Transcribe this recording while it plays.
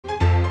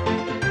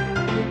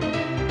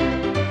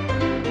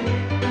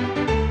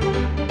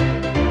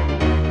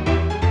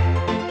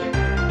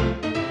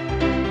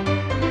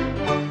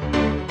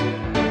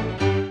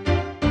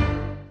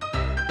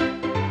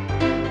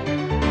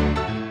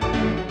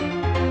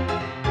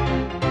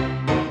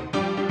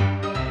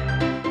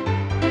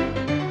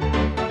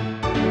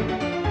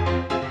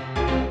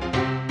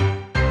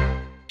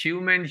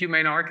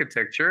humane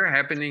architecture,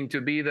 happening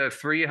to be the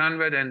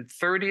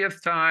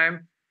 330th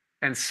time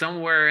and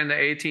somewhere in the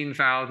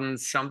 18,000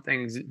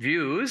 something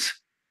views.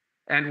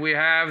 And we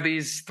have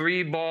these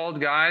three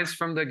bald guys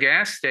from the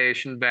gas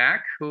station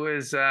back, who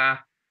is our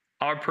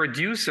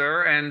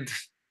producer and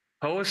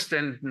host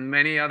and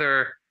many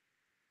other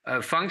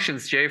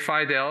functions. Jay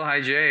Fidell.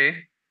 Hi,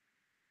 Jay.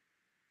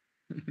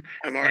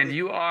 Hi, Martin. And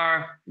you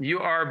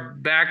are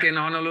back in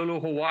Honolulu,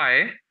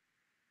 Hawaii.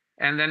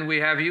 And then we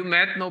have you,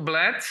 Matt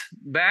Noblet,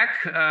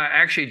 back,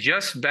 actually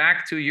just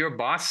back to your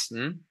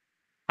Boston.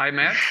 Hi,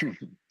 Matt.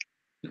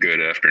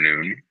 Good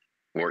afternoon,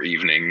 or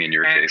evening in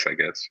your case, I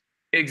guess.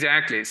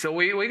 Exactly. So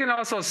we can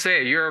also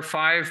say you're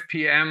 5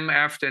 p.m.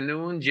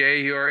 afternoon,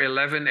 Jay, you're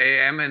 11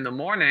 a.m. in the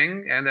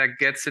morning, and that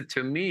gets it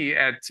to me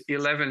at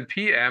 11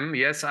 p.m.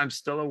 Yes, I'm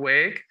still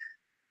awake.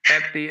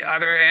 At the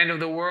other end of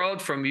the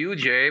world from you,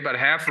 Jay, but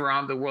half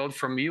around the world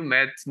from you,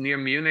 Matt, near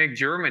Munich,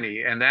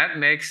 Germany. And that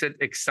makes it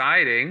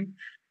exciting,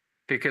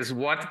 because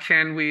what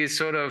can we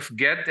sort of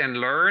get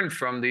and learn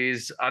from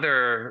these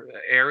other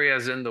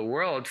areas in the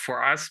world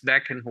for us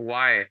back in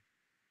Hawaii?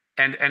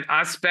 And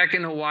us back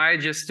in Hawaii,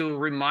 just to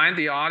remind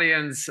the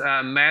audience,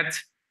 Matt,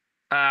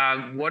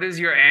 what is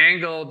your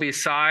angle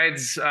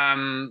besides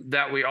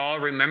that we all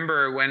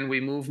remember when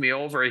we moved me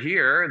over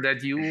here,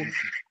 that you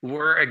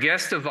were a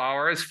guest of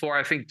ours for,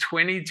 I think,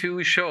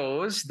 22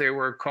 shows. They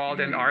were called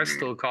and are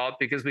still called,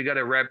 because we got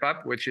to wrap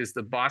up, which is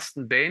the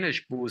Boston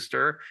Danish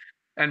Booster.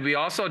 And we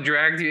also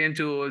dragged you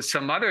into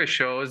some other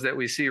shows that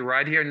we see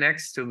right here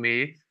next to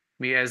me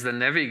as the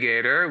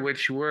navigator,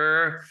 which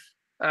were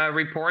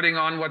reporting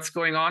on what's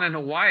going on in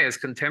Hawaii as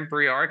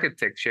contemporary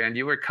architecture. And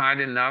you were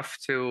kind enough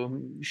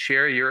to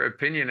share your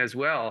opinion as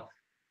well.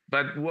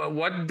 But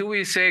what do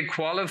we say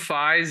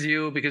qualifies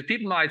you? Because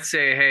people might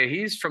say, hey,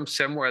 he's from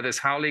somewhere, this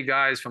Howley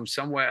guy is from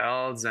somewhere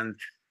else. And,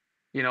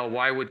 you know,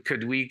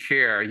 could we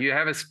care? You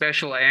have a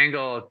special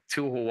angle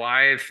to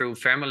Hawaii through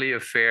family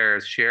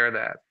affairs. Share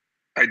that.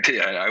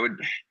 I would,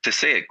 to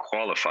say it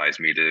qualifies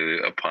me to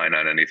opine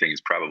on anything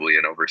is probably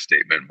an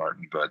overstatement,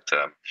 Martin. But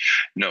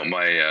no,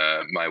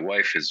 my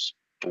wife is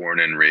born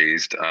and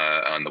raised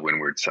on the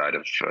windward side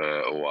of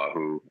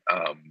Oahu,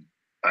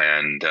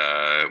 and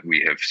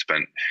we have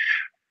spent,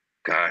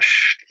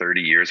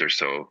 30 years or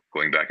so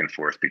going back and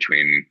forth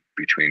between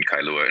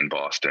Kailua and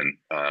Boston,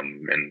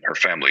 and her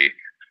family,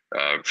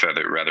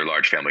 rather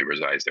large family,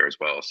 resides there as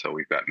well. So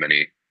we've got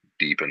many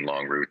deep and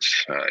long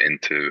roots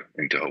into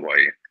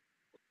Hawaii.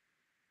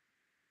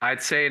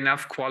 I'd say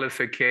enough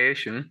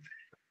qualification.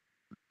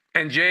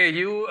 And Jay,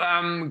 you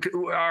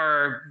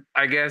are,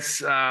 I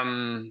guess,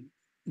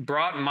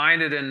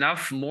 broad-minded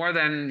enough, more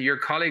than your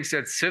colleagues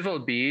at Civil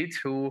Beat,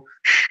 who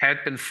had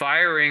been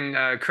firing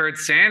Kurt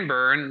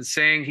Sandburn,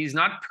 saying he's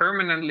not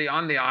permanently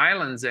on the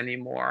islands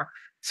anymore.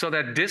 So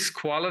that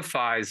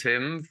disqualifies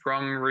him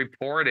from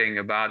reporting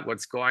about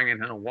what's going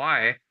on in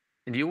Hawaii.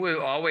 And you will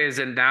always,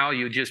 and now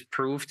you just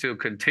prove to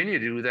continue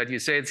to do that. You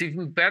say it's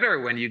even better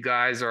when you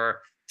guys are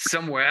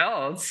somewhere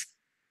else,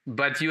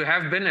 but you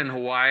have been in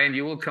Hawaii and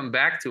you will come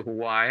back to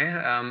Hawaii.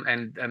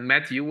 And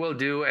Matt, you will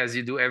do as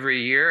you do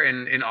every year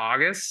in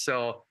August.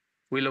 So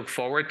we look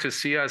forward to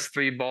see us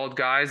three bald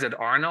guys at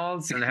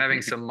Arnold's and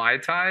having some Mai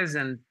Tais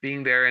and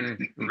being there in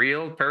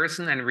real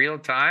person and real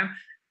time.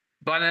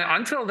 But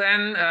until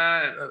then,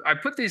 I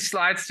put these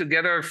slides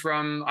together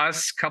from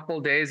us a couple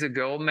days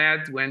ago,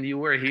 Matt, when you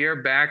were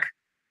here back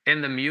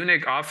in the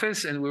Munich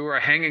office and we were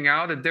hanging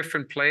out at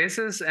different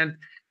places. And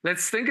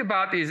let's think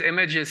about these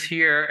images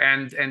here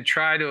and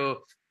try to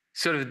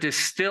sort of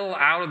distill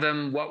out of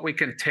them what we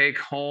can take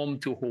home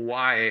to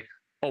Hawaii,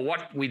 or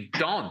what we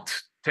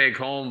don't take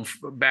home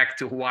back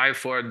to Hawaii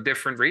for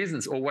different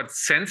reasons, or what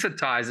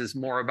sensitizes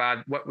more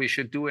about what we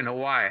should do in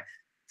Hawaii.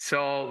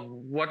 So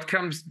what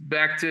comes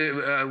back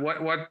to,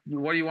 what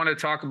do you want to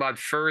talk about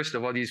first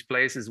of all these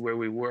places where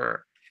we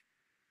were?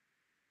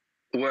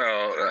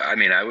 Well, I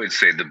mean, I would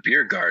say the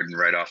beer garden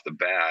right off the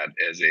bat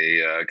as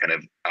a kind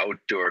of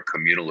outdoor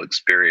communal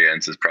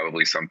experience is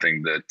probably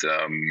something that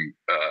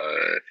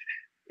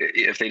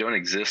if they don't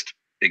exist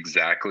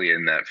exactly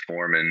in that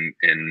form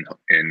in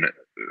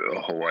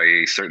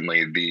Hawaii,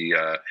 certainly the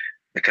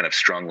kind of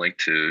strong link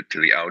to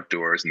the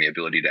outdoors and the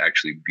ability to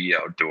actually be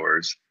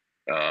outdoors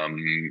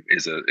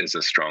is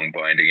a strong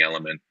binding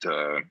element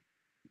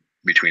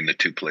between the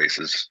two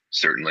places,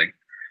 certainly.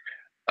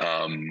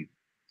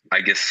 I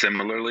guess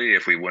similarly,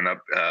 if we went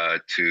up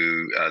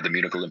to the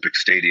Munich Olympic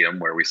Stadium,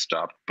 where we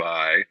stopped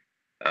by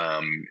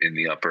in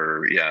the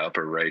upper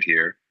right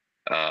here,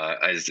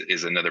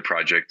 is another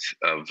project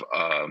of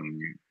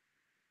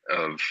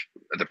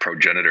the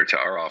progenitor to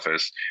our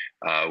office,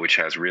 which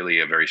has really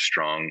a very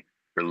strong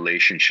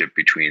relationship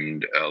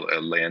between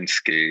a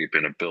landscape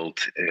and a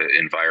built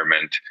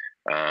environment,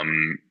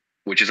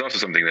 which is also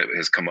something that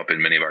has come up in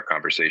many of our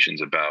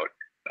conversations about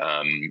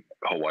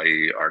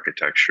Hawaii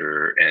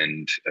architecture,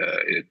 and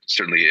it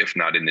certainly, if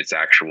not in its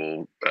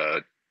actual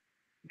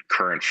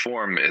current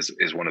form,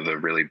 is one of the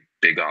really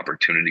big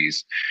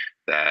opportunities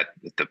that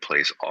the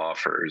place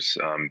offers,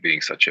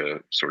 being such a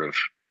sort of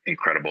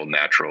incredible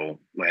natural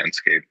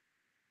landscape.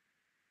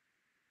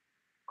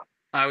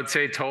 I would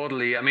say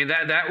totally. I mean,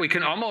 that we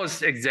can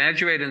almost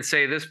exaggerate and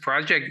say this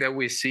project that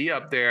we see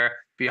up there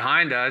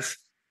behind us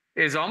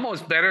is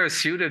almost better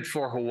suited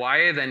for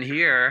Hawaii than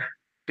here,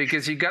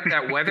 because you got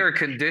that weather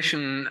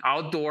condition,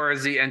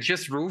 outdoorsy and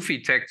just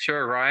roofy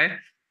texture, right?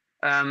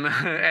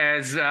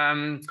 As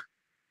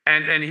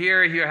and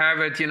here you have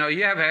it, you know,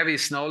 you have heavy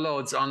snow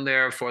loads on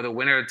there for the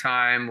winter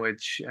time,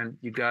 which and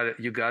you got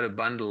to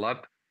bundle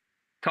up.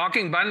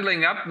 Talking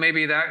bundling up,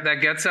 maybe that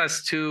gets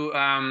us to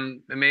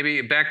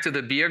maybe back to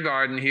the beer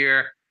garden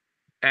here,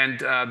 and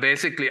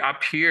basically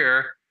up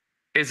here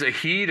is a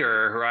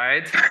heater,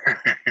 right?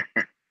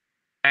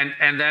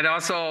 and that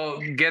also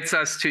gets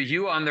us to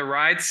you on the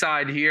right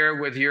side here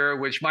with your,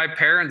 which my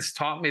parents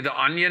taught me, the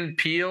onion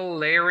peel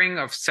layering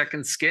of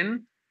second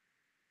skin.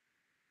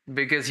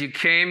 Because you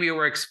came, you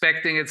were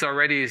expecting it's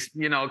already,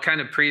 you know,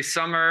 kind of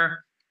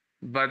pre-summer,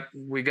 but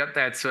we got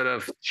that sort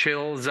of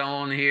chill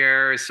zone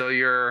here, so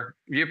you're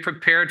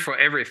prepared for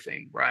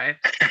everything, right?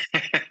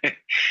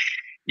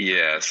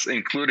 Yes,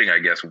 including, I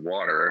guess,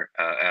 water,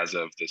 as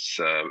of this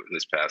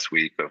past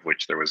week, of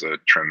which there was a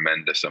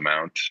tremendous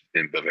amount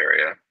in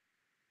Bavaria.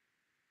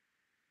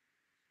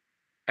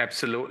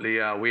 Absolutely.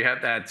 We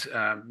had that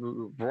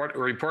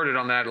reported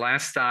on that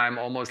last time,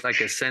 almost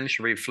like a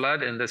century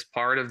flood in this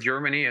part of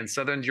Germany, in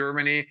southern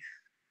Germany.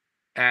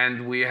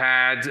 And we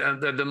had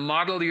the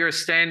model you're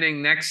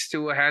standing next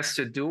to has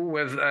to do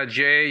with,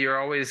 Jay, you're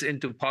always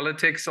into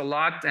politics a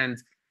lot and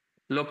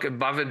look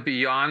above and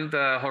beyond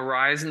the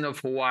horizon of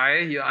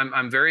Hawaii.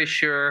 I'm very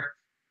sure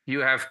you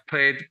have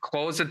paid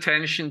close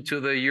attention to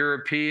the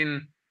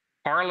European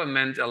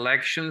Parliament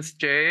elections,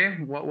 Jay.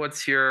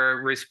 What's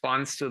your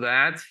response to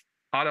that?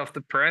 Hot off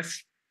the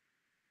press?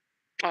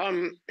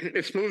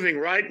 It's moving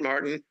right,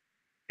 Martin,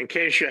 in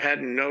case you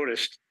hadn't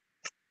noticed.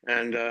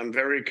 And I'm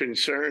very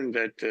concerned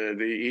that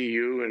the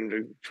EU and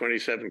the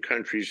 27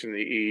 countries in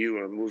the EU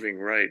are moving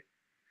right.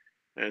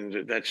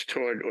 And that's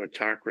toward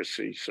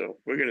autocracy. So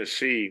we're going to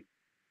see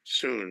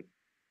soon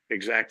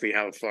exactly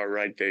how far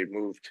right they've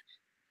moved.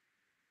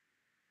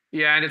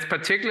 Yeah, and it's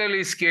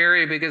particularly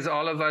scary because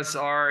all of us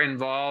are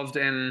involved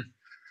in,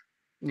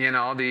 you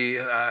know, the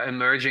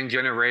emerging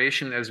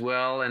generation as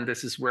well. And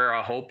this is where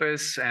our hope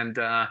is. And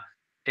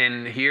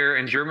in here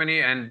in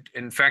Germany, and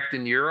in fact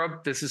in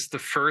Europe, this is the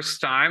first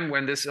time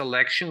when this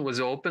election was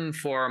open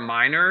for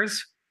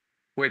minors,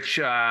 which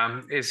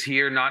is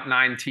here not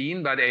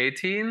 19 but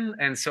 18.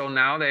 And so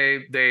now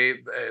they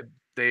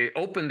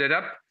opened it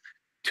up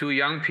to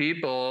young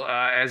people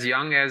as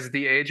young as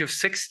the age of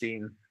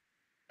 16.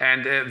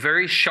 And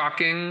very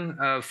shocking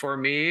for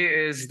me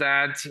is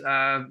that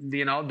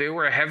you know, they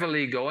were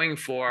heavily going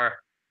for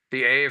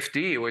the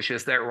AfD, which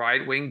is that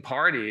right-wing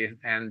party,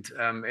 and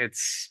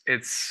it's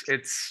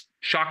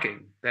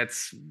shocking.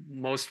 That's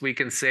most we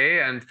can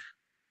say, and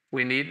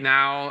we need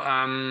now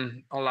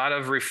a lot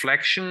of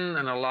reflection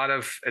and a lot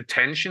of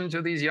attention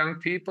to these young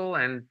people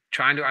and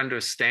trying to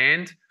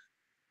understand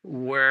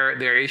where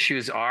their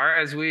issues are,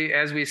 as we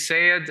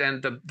say it.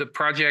 And the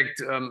project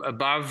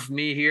above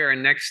me here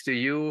and next to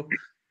you,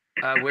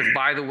 with,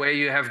 by the way,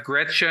 you have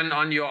Gretchen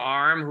on your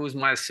arm, who's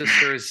my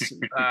sister's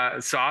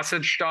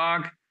sausage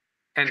dog.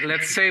 And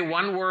let's say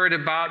one word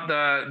about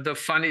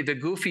the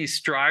goofy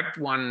striped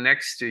one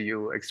next to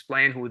you.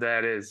 Explain who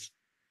that is.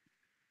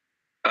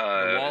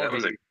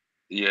 Valdi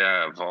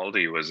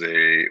was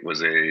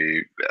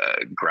a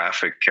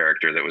graphic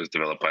character that was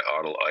developed by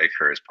Otto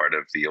Eicher as part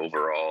of the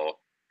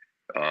overall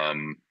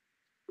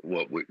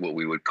what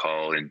we would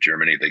call in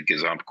Germany the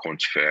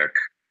Gesamtkunstwerk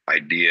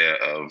idea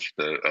of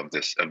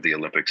the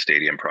Olympic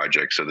Stadium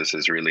project. So this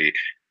is really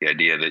the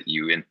idea that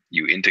you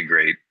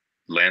integrate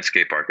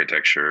landscape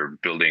architecture,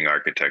 building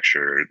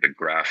architecture, the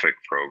graphic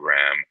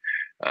program,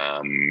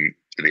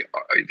 the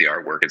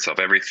artwork itself.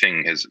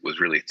 Everything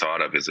was really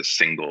thought of as a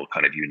single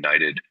kind of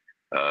united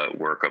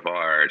work of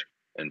art.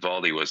 And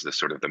Valdi was the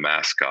sort of the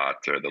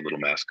mascot, or the little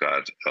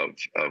mascot of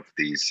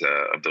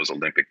those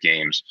Olympic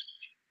Games.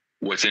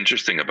 What's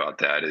interesting about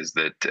that is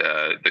that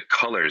the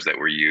colors that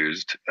were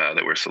used,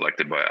 that were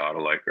selected by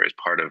Otto Eicher as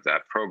part of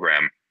that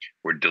program,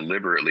 were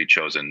deliberately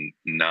chosen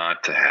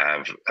not to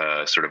have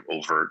sort of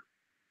overt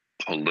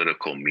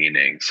political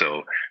meaning.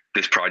 So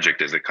this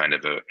project is a kind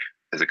of a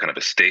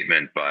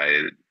statement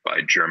by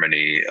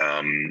Germany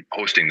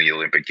hosting the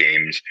Olympic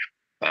Games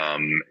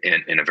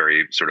in a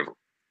very sort of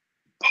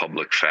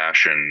public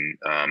fashion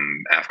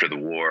after the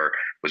war,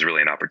 was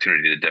really an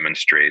opportunity to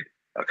demonstrate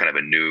a kind of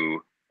a new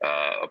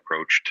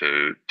approach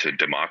to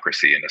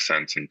democracy, in a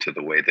sense, and to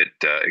the way that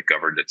it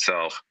governed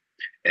itself.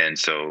 And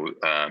so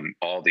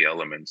all the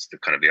elements, the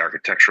kind of the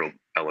architectural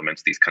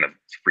elements, these kind of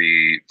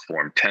free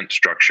form tent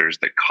structures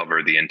that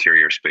cover the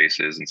interior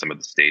spaces and some of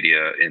the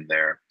stadia in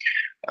there,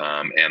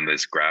 and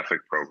this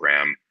graphic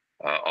program,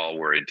 all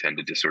were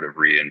intended to sort of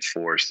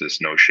reinforce this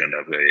notion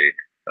of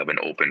an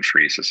open,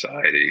 free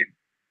society.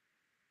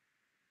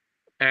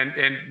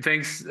 And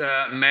thanks,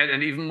 Matt,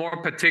 and even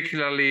more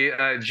particularly,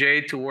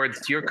 Jay,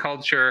 towards your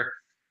culture.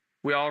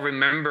 We all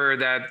remember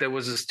that there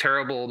was this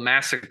terrible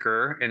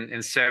massacre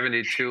in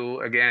 72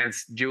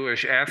 against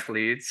Jewish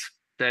athletes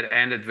that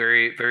ended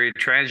very, very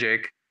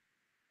tragic.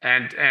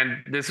 And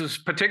this was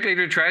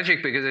particularly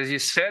tragic because, as you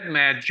said,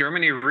 Matt,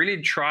 Germany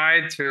really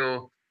tried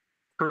to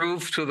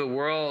prove to the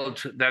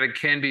world that it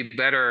can be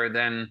better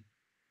than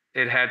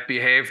it had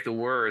behaved the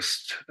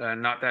worst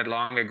not that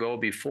long ago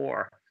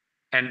before.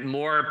 And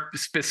more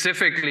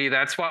specifically,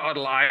 that's why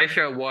Otto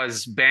Eicher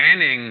was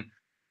banning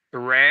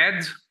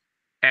red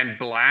and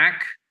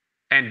black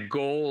and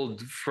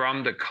gold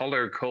from the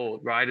color code,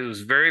 right? It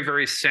was very,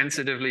 very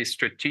sensitively,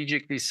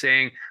 strategically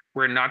saying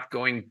we're not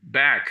going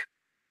back.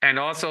 And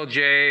also,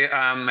 Jay,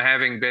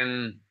 having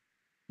been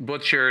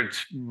butchered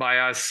by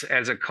us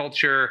as a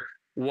culture,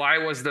 why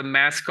was the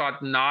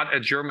mascot not a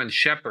German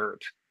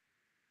Shepherd?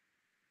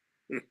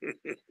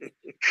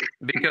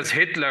 Because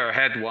Hitler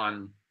had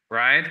one,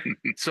 right?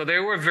 So they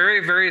were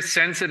very, very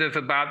sensitive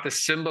about the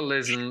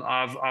symbolism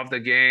of the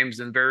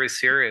games and very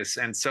serious.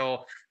 And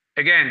so,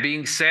 again,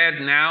 being said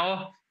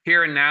now,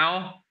 here and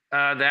now,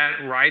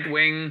 that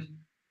right-wing,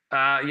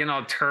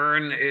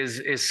 turn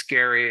is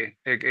scary.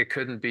 It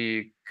couldn't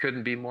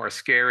be more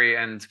scary.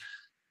 And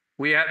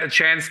we had a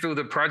chance through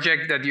the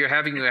project that you're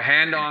having your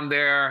hand on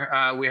there.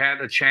 We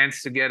had a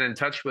chance to get in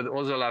touch with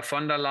Ursula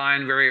von der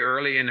Leyen very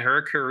early in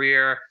her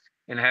career,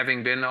 and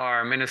having been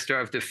our Minister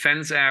of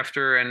Defense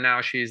after, and now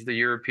she's the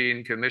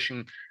European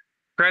Commission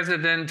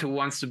president who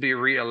wants to be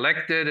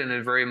re-elected, and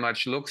it very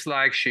much looks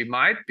like she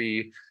might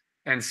be.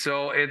 And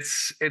so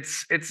it's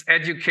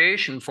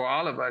education for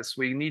all of us.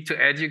 We need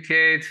to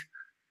educate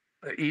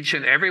each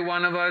and every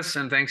one of us,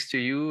 and thanks to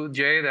you,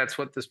 Jay, that's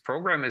what this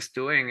program is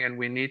doing. And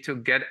we need to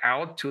get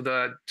out to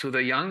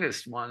the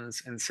youngest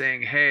ones and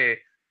saying, hey,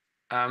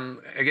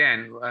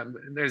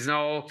 there's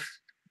no.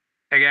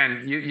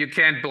 Again, you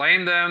can't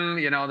blame them,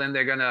 then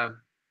they're going to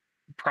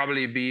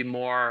probably be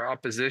more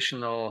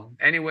oppositional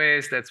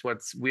anyways. That's what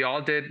we all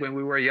did when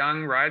we were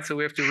young, right? So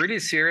we have to really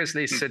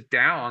seriously sit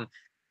down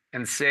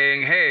and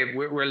saying, hey,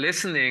 we're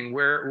listening.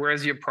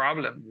 Where's your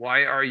problem?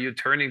 Why are you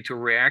turning to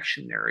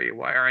reactionary?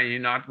 Why are you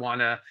not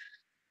want to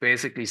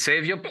basically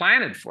save your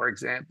planet, for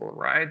example,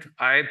 right?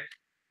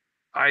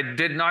 I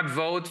did not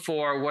vote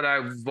for what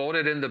I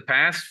voted in the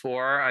past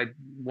for.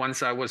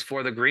 Once I was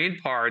for the Green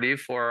Party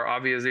for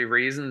obviously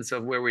reasons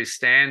of where we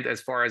stand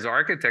as far as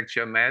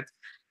architecture met,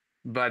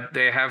 but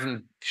they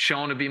haven't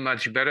shown to be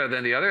much better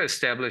than the other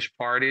established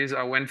parties.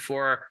 I went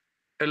for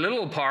a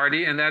little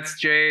party, and that's,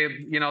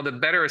 Jay, the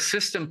better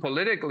system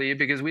politically,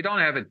 because we don't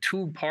have a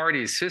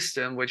two-party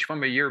system, which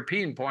from a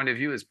European point of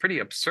view is pretty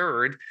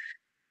absurd.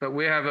 But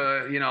we have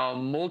a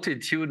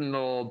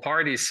multitudinal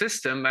party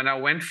system, and I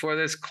went for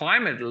this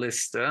climate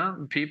list,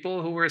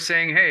 people who were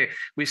saying, hey,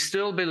 we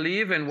still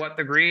believe in what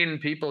the Green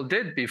people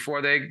did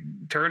before they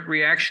turned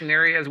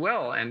reactionary as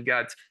well and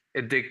got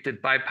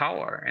addicted by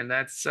power. And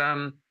that's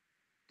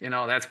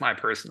that's my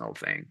personal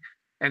thing.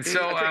 And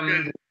so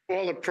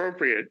all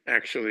appropriate,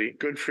 actually.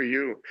 Good for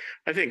you.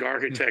 I think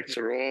architects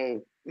are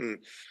all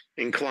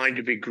inclined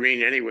to be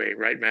green anyway,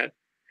 right, Matt?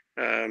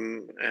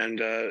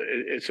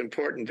 It's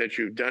important that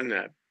you've done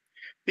that.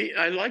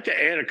 I'd like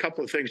to add a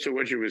couple of things to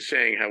what you were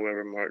saying,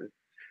 however, Martin.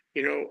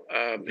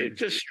 It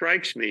just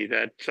strikes me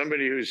that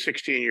somebody who's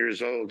 16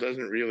 years old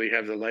doesn't really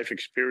have the life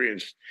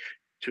experience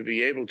to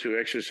be able to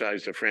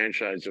exercise the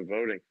franchise of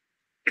voting.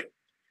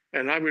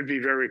 And I would be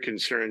very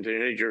concerned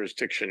in any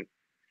jurisdiction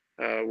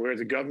where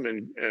the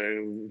government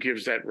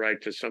gives that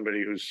right to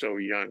somebody who's so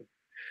young.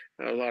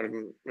 A lot of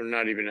them are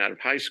not even out of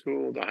high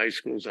school. The high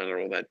schools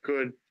aren't all that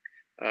good.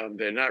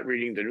 They're not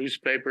reading the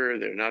newspaper.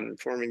 They're not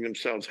informing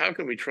themselves. How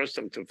can we trust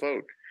them to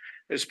vote,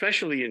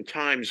 especially in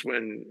times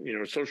when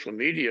social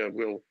media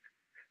will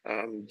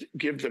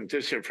give them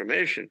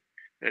disinformation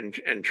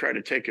and try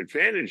to take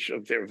advantage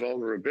of their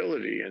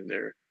vulnerability and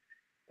their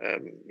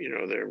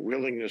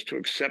willingness to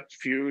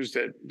accept views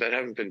that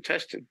haven't been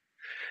tested.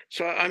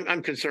 So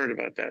I'm concerned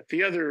about that.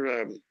 The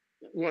other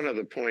one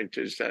other point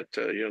is that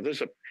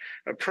there's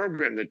a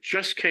program that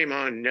just came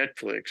on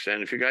Netflix,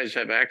 and if you guys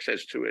have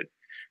access to it,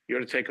 you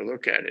ought to take a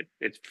look at it.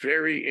 It's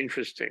very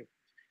interesting.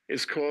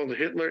 It's called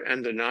Hitler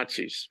and the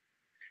Nazis,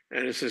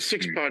 and it's a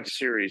 6-part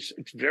series.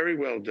 It's very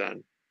well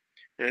done,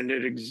 and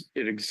it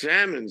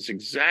examines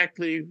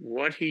exactly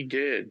what he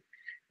did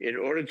in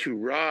order to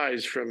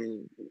rise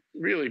from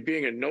really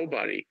being a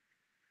nobody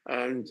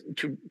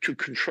to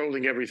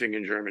controlling everything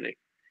in Germany,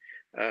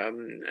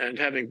 and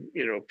having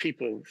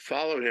people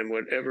follow him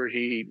whatever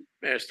he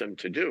asked them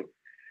to do.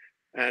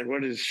 And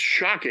what is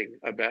shocking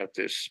about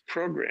this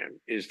program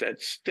is that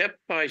step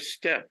by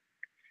step,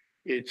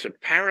 it's a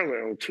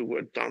parallel to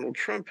what Donald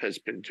Trump has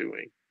been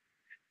doing.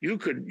 You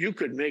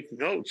could make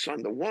notes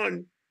on the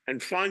one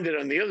and find that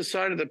on the other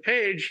side of the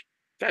page,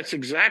 that's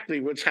exactly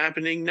what's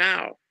happening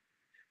now.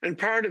 And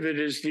part of it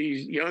is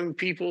these young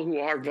people who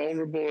are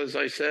vulnerable, as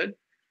I said,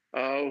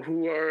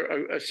 who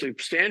are a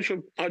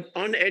substantial,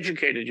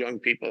 uneducated young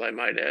people, I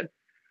might add,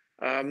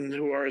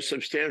 who are a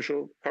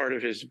substantial part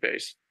of his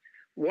base.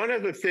 One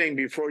other thing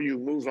before you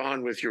move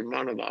on with your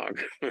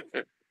monologue,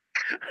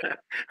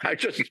 I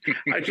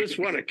just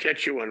want to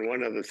catch you on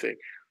one other thing.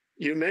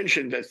 You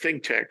mentioned that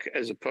ThinkTech,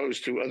 as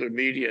opposed to other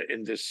media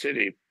in this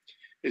city,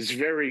 is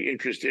very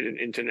interested in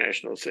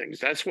international things.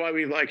 That's why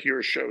we like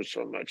your show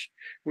so much.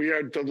 We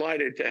are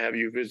delighted to have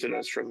you visit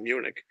us from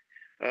Munich.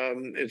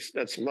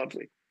 That's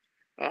lovely.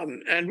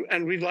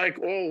 And we like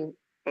all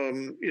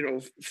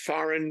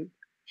foreign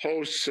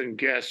hosts and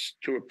guests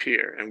to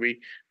appear, and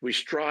we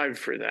strive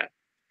for that.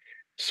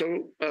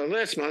 So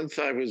last month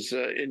I was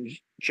in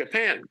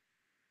Japan,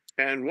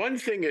 and one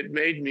thing that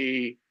made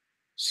me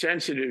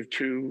sensitive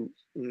to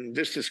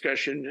this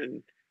discussion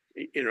and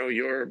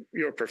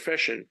your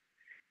profession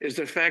is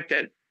the fact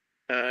that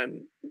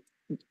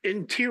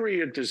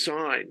interior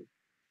design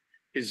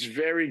is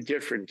very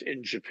different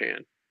in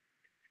Japan.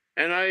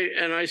 And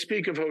I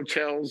speak of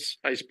hotels,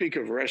 I speak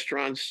of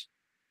restaurants,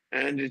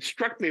 and it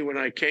struck me when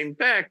I came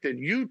back that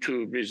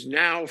YouTube is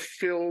now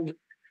filled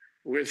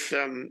with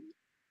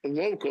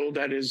local,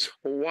 that is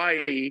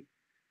Hawaii,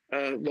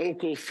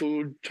 local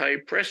food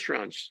type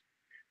restaurants.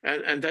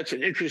 And that's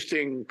an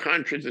interesting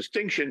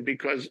contradistinction,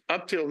 because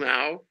up till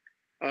now,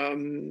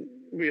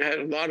 we had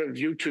a lot of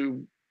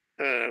YouTube,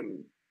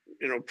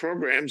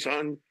 programs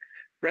on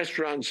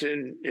restaurants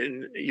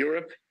in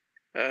Europe,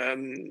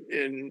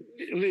 in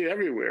Italy,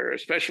 everywhere,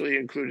 especially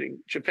including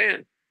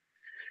Japan.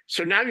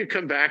 So now you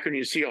come back and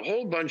you see a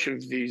whole bunch of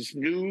these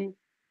new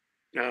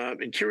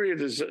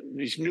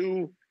these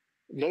new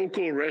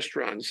local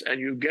restaurants, and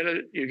you get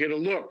a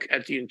look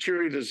at the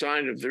interior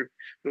design of the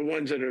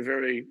ones that are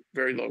very,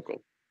 very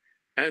local.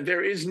 And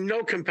there is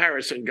no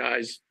comparison,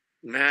 guys,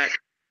 Matt,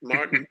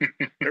 Martin,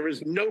 there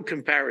is no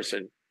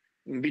comparison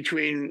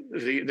between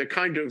the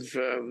kind of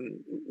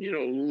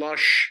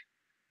lush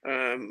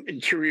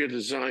interior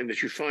design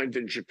that you find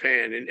in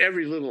Japan, in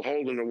every little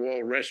hole in the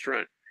wall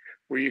restaurant,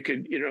 where you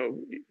could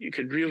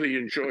really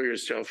enjoy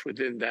yourself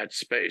within that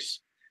space,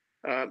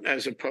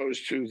 as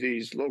opposed to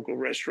these local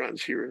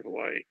restaurants here in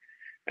Hawaii.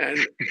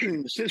 And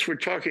since we're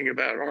talking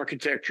about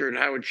architecture and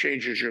how it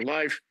changes your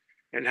life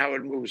and how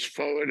it moves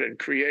forward and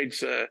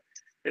creates an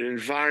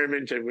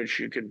environment in which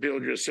you can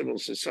build your civil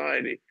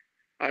society,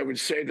 I would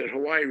say that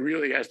Hawaii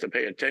really has to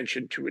pay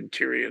attention to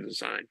interior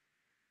design.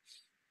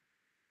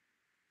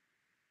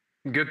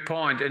 Good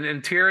point. And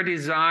interior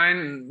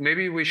design,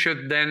 maybe we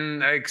should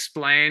then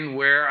explain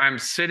where I'm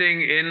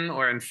sitting in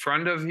or in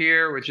front of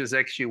here, which is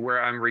actually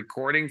where I'm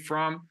recording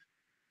from.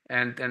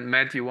 And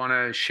Matt, you want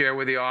to share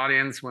with the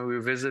audience when we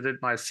visited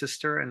my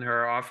sister in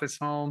her office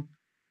home?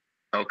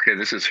 Okay,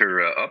 this is her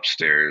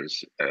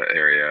upstairs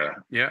area.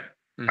 Yeah.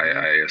 Mm-hmm.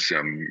 I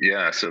assume.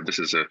 Yeah, so this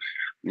is a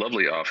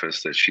lovely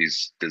office that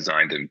she's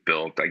designed and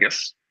built, I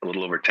guess, a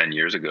little over 10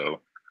 years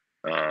ago.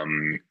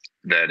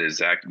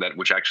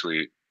 Which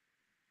actually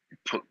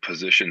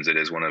positions it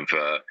as one of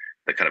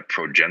the kind of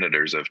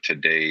progenitors of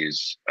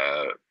today's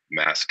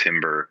mass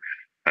timber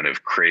kind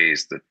of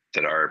craze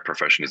that our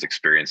profession is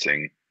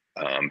experiencing,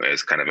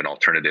 as kind of an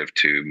alternative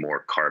to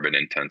more carbon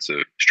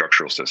intensive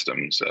structural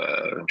systems.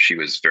 She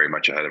was very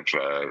much ahead of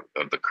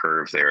the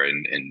curve there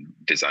in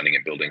designing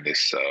and building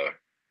this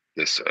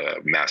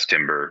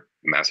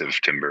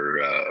massive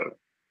timber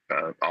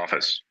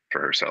office for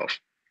herself.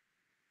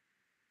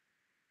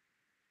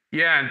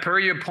 Yeah, and per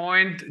your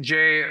point,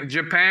 Jay,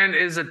 Japan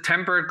is a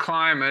temperate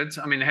climate.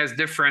 I mean, it has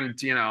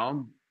different,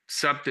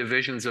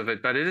 subdivisions of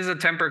it, but it is a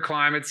temperate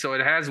climate, so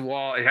it has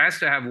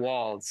to have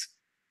walls,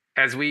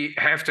 as we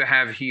have to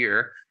have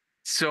here.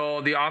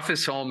 So the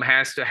office home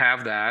has to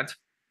have that.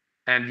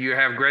 And you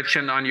have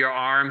Gretchen on your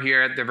arm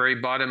here at the very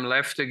bottom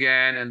left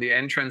again, and the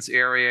entrance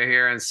area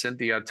here, and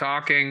Cynthia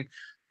talking.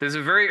 There's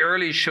a very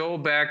early show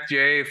back,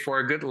 Jay, for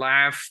a good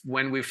laugh.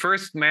 When we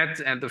first met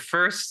at the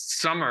first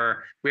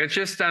summer, we had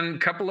just done a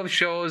couple of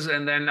shows,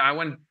 and then I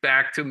went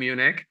back to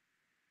Munich.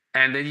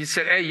 And then you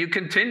said, hey, you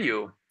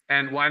continue,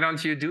 and why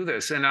don't you do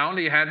this? And I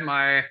only had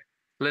my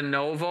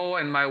Lenovo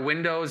and my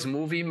Windows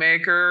Movie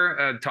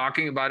Maker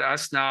talking about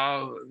us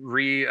now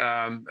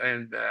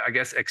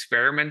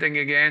experimenting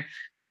again.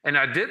 And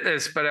I did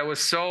this, but I was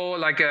so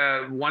like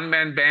a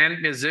one-man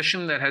band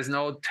musician that has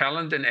no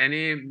talent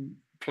in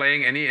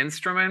playing any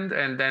instrument.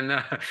 And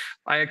then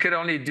I could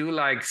only do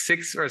like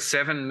 6 or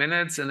 7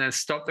 minutes and then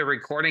stop the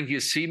recording.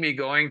 You see me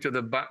going to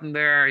the button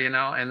there,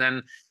 and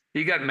then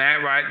you got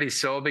mad, rightly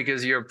so,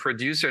 because your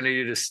producer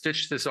needed to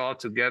stitch this all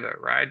together,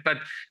 right? But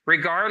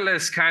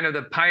regardless, kind of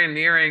the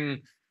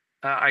pioneering,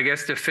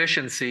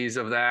 deficiencies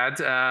of that,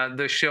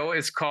 the show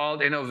is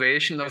called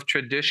Innovation of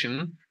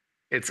Tradition.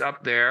 It's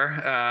up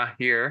there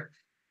here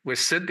with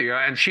Cynthia,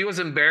 and she was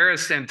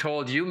embarrassed and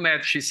told you,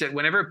 Matt, she said,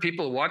 whenever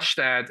people watch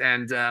that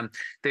and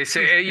they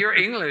say, hey, your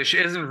English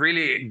isn't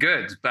really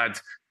good,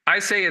 but I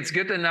say it's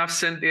good enough,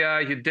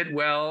 Cynthia, you did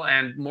well.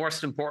 And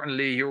most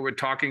importantly, you were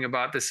talking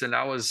about this and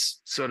I was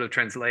sort of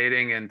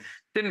translating and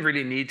didn't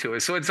really need to.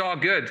 So it's all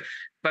good.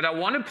 But I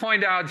want to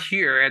point out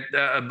here at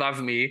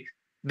above me,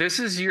 this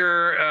is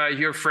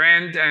your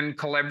friend and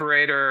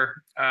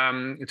collaborator,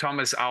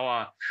 Thomas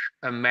Auer,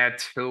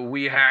 Matt, who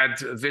we had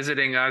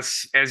visiting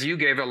us, as you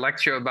gave a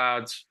lecture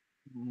about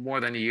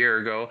more than a year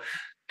ago,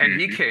 and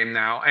he came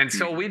now. And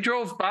so we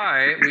drove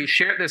by, we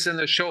shared this in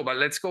the show, but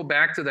let's go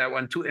back to that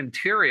one, to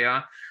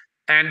interior.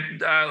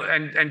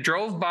 and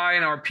drove by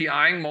in our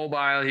PIing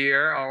mobile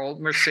here, our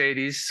old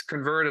Mercedes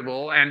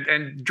convertible,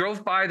 and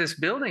drove by this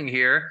building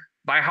here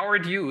by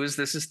Howard Hughes.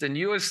 This is the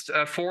newest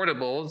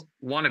affordable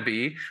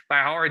wannabe by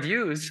Howard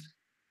Hughes.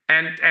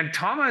 And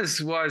Thomas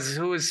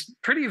who is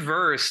pretty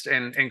versed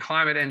in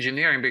climate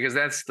engineering, because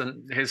that's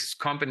his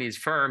company's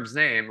firm's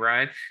name,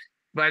 right?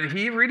 But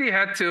he really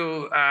had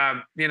to,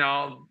 I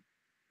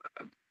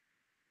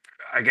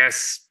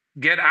guess,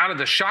 get out of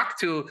the shock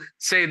to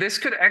say this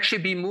could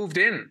actually be moved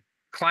in.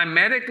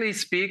 Climatically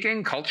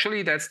speaking,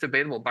 culturally, that's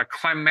debatable, but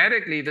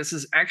climatically, this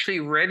is actually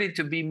ready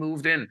to be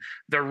moved in.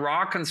 The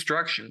raw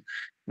construction.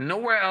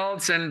 Nowhere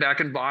else back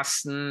in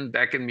Boston,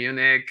 back in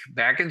Munich,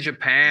 back in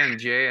Japan,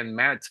 Jay and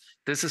Matt,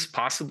 this is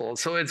possible.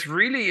 So it's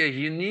really a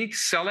unique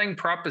selling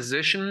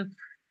proposition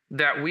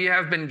that we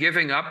have been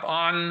giving up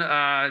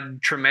on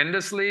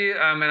tremendously.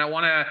 And I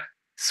want to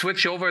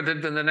switch over to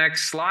the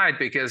next slide,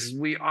 because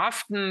we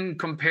often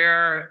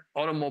compare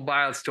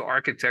automobiles to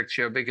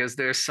architecture because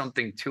there's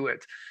something to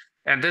it.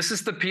 And this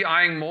is the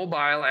PIing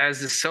mobile,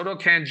 as Soto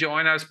can't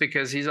join us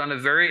because he's on a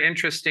very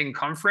interesting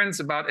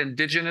conference about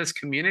indigenous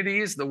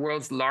communities, the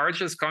world's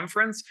largest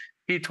conference,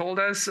 he told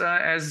us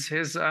as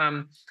his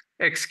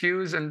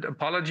excuse and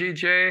apology,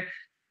 Jay.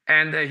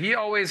 And he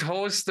always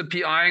hosts the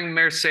PIing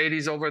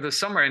Mercedes over the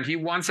summer. And he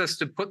wants us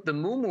to put the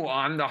Moo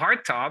on, the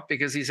hardtop,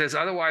 because he says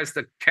otherwise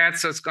the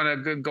cat's just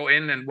going to go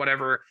in and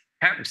whatever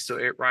happens to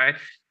it, right?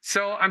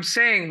 So I'm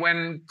saying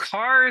when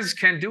cars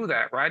can do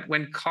that, right?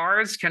 When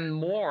cars can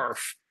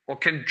morph or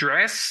can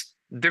dress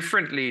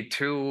differently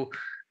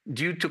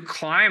due to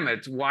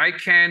climate, why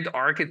can't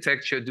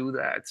architecture do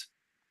that?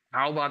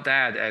 How about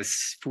that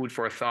as food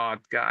for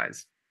thought,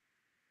 guys?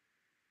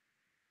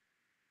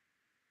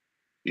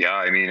 Yeah,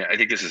 I mean, I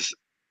think this is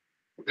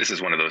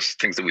one of those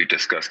things that we've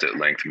discussed at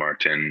length,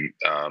 Martin.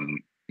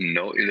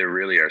 There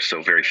really are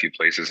so very few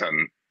places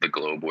on the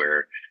globe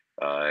where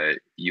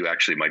you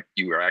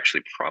are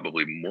actually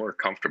probably more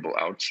comfortable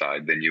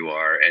outside than you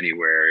are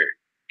anywhere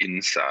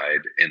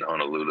inside in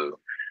Honolulu.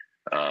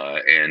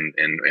 And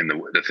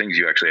the things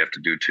you actually have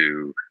to do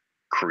to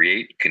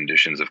create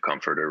conditions of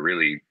comfort are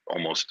really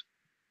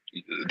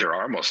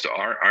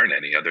aren't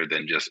any other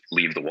than just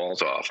leave the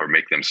walls off or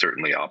make them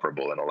certainly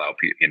operable and allow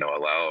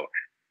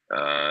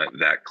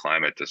that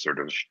climate to sort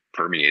of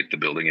permeate the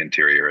building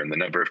interior. And the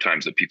number of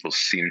times that people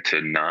seem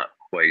to not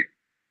quite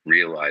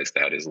realize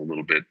that is a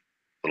little bit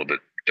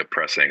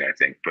depressing, I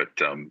think. But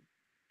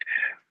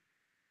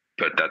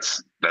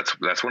that's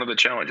one of the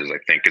challenges, I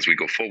think, as we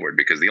go forward,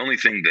 because the only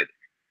thing that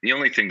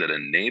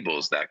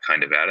enables that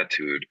kind of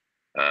attitude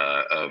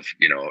of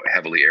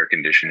heavily air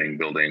conditioning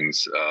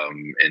buildings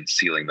and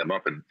sealing them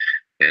up and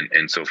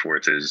so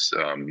forth is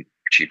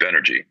cheap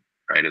energy,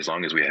 right? As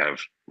long as we have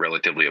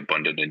relatively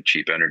abundant and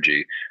cheap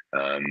energy,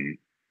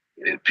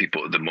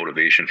 the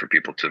motivation for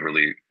people to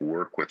really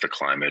work with the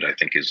climate, I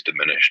think, is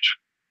diminished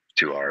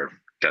to our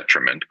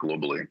detriment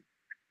globally.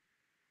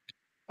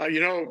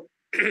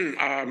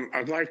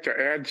 I'd like to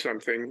add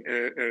something,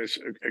 and it's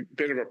a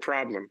bit of a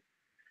problem.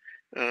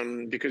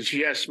 Because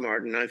yes,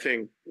 Martin, I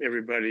think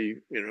everybody,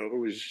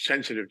 who is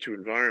sensitive to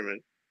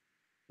environment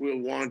will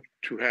want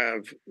to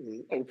have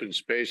open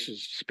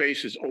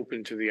spaces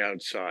open to the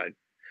outside.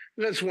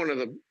 And that's one of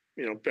the,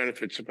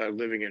 benefits about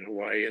living in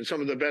Hawaii. And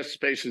some of the best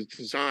spaces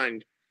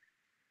designed,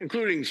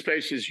 including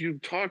spaces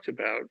you've talked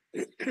about,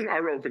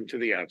 are open to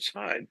the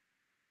outside.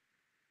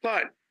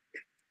 But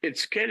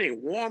it's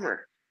getting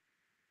warmer.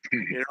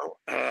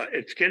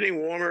 It's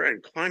getting warmer,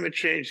 and climate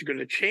change is going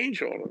to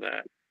change all of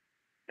that.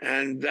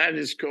 And that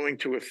is going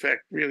to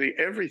affect really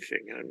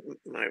everything. And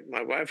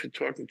my wife was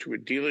talking to a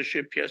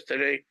dealership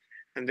yesterday,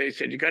 and they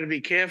said, you got to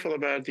be careful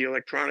about the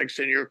electronics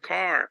in your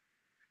car,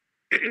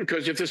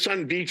 because if the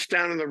sun beats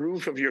down on the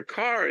roof of your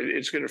car,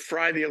 it's going to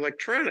fry the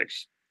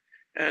electronics.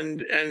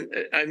 And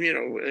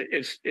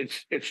it's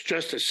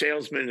just a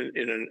salesman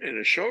in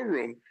a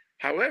showroom.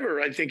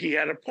 However, I think he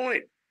had a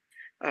point.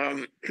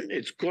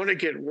 It's going to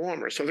get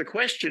warmer. So the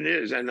question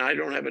is, and I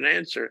don't have an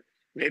answer,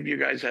 maybe you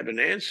guys have an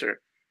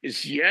answer,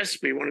 is yes,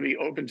 we want to be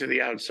open to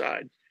the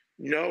outside.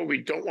 No,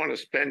 we don't want to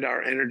spend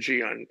our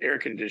energy on air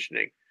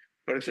conditioning.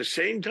 But at the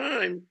same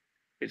time,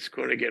 it's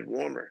going to get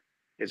warmer.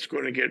 It's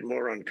going to get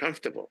more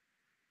uncomfortable.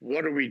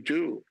 What do we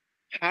do?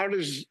 How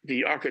does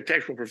the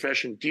architectural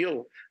profession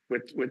deal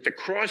with the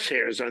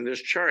crosshairs on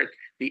this chart,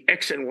 the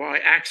X and Y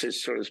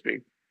axis, so to speak?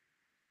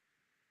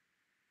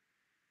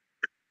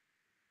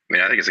 I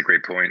mean, I think it's a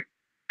great point,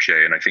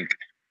 Jay. And I think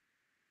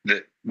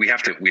that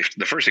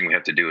the first thing we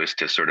have to do is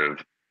to sort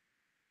of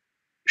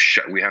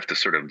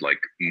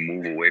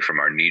move away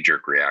from our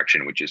knee-jerk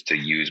reaction, which is to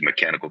use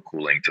mechanical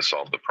cooling to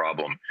solve the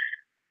problem.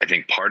 I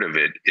think part of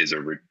it is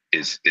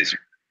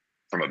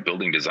from a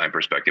building design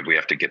perspective, we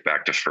have to get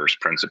back to first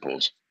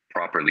principles,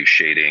 properly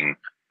shading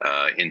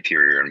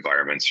interior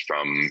environments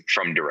from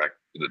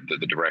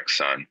the direct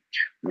sun,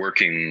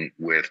 working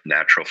with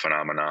natural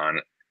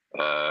phenomenon,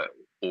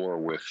 or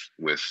with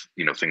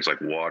things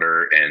like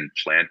water and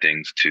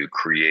plantings to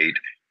create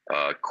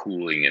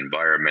cooling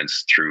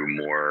environments through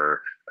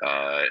more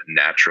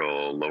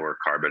natural, lower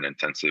carbon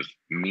intensive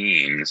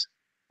means.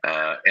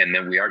 And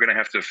then we are going to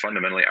have to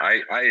fundamentally,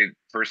 I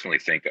personally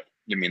think,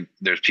 I mean,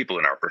 there's people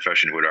in our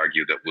profession who would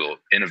argue that we'll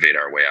innovate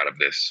our way out of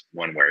this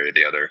one way or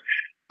the other.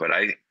 But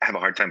I have a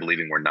hard time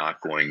believing we're not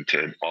going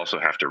to also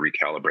have to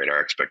recalibrate our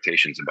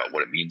expectations about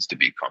what it means to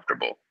be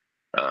comfortable.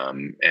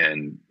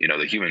 And, you know,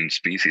 the human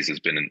species has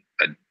been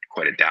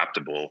quite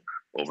adaptable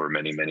over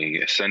many,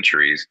 many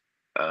centuries.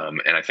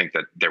 And I think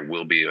that there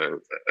will be a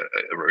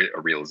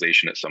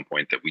realization at some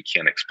point that we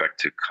can't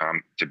expect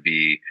to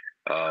be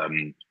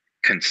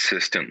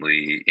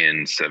consistently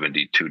in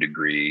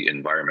 72-degree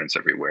environments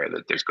everywhere,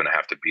 that there's going to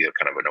have to be a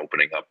kind of an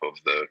opening up of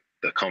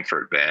the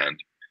comfort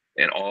band.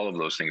 And all of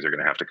those things are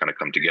going to have to kind of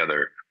come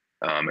together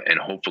and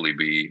hopefully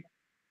be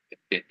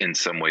in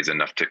some ways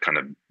enough to kind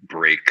of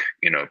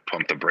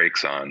pump the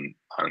brakes on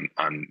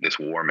this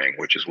warming,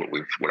 which is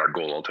what our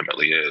goal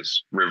ultimately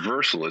is.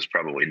 Reversal is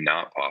probably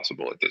not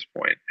possible at this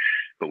point,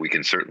 but we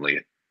can certainly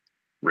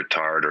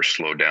retard or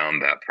slow down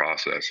that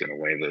process in a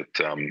way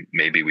that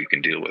maybe we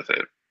can deal with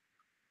it.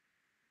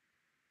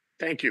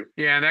 Thank you.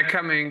 Yeah, that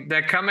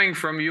coming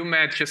from you,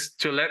 Matt, just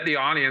to let the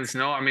audience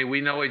know, I mean, we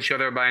know each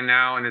other by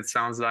now, and it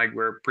sounds like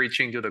we're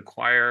preaching to the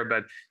choir,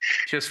 but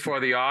just for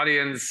the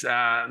audience,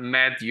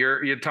 Matt,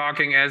 you're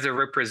talking as a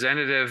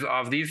representative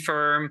of the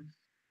firm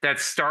that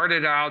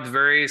started out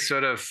very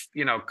sort of,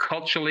 you know,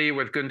 culturally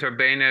with Günter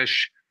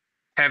Behnisch,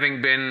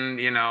 having been,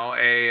 you know,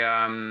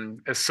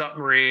 a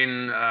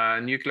submarine,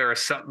 nuclear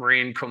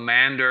submarine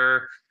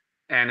commander,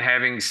 and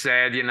having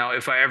said, you know,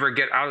 if I ever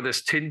get out of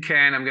this tin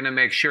can, I'm going to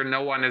make sure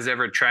no one is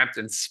ever trapped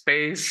in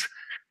space.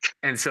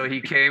 And so he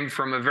came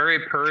from a very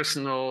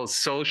personal,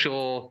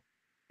 social,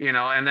 you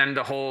know, and then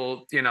the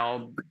whole, you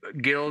know,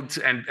 guilt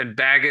and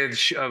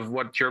baggage of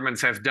what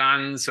Germans have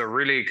done. So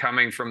really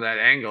coming from that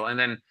angle. And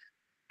then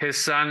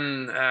his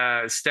son,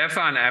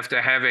 Stefan,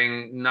 after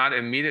having not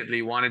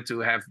immediately wanted to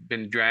have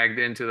been dragged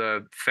into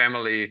the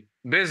family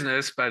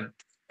business, but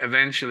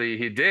eventually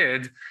he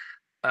did,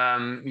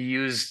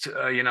 used,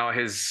 you know,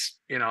 his,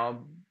 you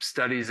know,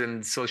 studies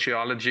in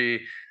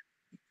sociology,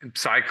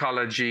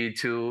 psychology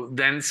to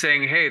then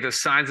saying, hey, the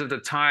signs of the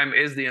time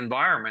is the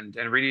environment,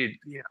 and really,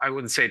 I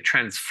wouldn't say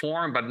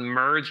transform, but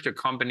merge the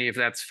company, if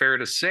that's fair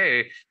to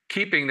say,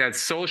 keeping that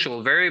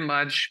social very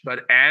much,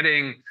 but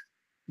adding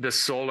the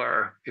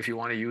solar, if you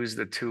want to use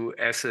the two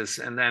S's.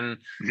 And then,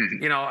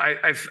 you know,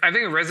 I think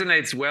it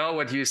resonates well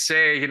what you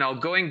say, you know,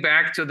 going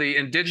back to the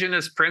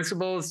indigenous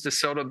principles,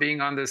 DeSoto being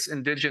on this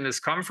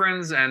indigenous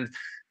conference, and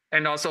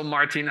also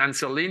Martin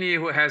Anzolini,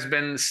 who has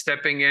been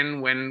stepping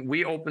in when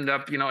we opened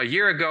up, you know, a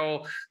year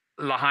ago,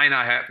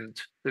 Lahaina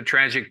happened, the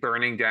tragic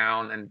burning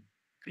down. And,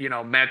 you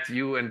know, Matt,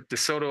 you and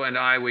DeSoto and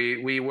I,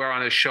 we were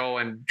on a show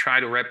and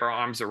tried to wrap our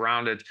arms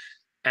around it.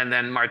 And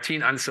then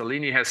Martin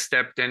Anzolini has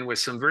stepped in with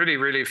some really,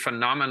 really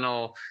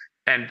phenomenal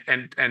and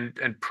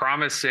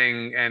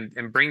promising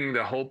and bringing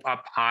the hope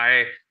up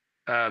high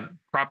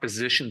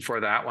proposition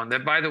for that one.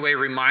 That, by the way,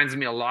 reminds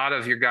me a lot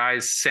of your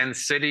guys' Sen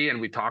City, and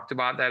we talked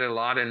about that a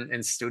lot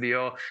in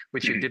studio,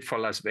 which you did for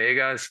Las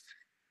Vegas.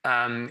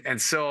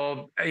 And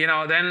so, you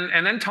know,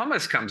 then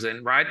Thomas comes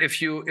in, right? If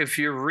you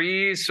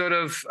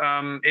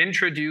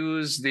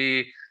introduce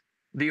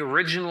the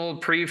original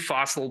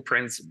pre-fossil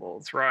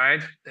principles,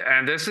 right?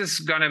 And this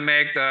is going to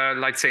make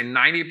like say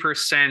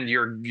 90%,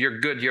 you're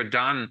good, you're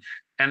done.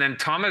 And then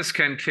Thomas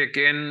can kick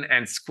in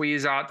and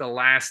squeeze out the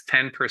last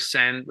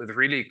 10% with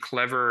really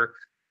clever,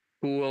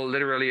 cool,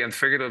 literally and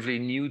figuratively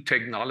new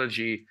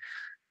technology.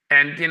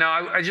 And, you know,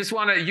 I just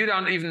want to, you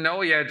don't even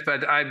know yet,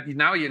 but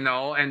now you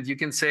know, and you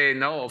can say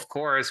no, of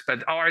course,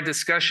 but our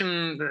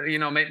discussion, you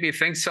know, made me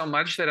think so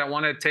much that I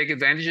want to take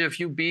advantage of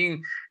you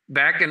being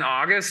back in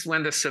August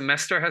when the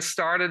semester has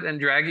started and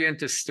drag you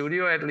into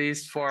studio at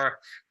least for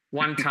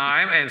one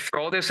time and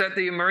throw this at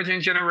the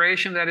emerging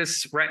generation that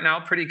is right now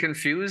pretty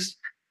confused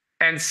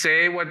and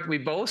say what we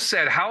both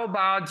said. How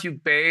about you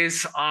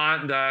base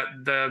on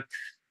the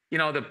you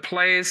know, the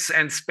place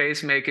and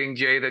space making,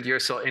 Jay, that you're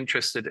so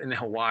interested in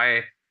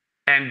Hawaii,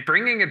 and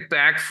bringing it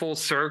back full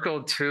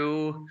circle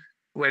to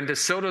when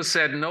DeSoto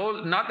said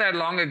no, not that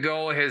long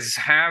ago, his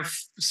half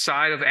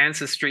side of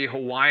ancestry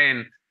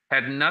Hawaiian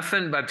had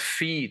nothing but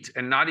feet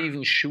and not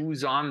even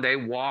shoes on. They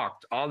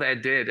walked, all they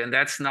did. And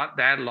that's not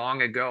that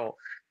long ago.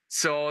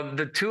 So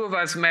the two of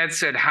us, Matt,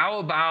 said, how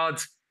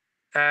about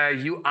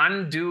you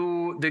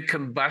undo the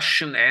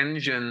combustion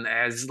engine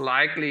as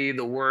likely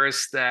the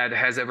worst that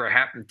has ever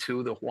happened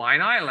to the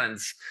Hawaiian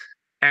Islands?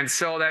 And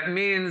so that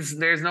means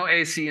there's no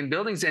AC in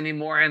buildings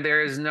anymore, and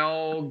there is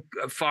no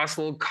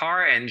fossil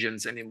car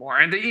engines anymore.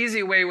 And the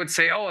easy way would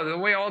say, oh,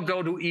 we all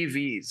go to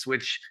EVs,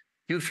 which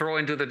you throw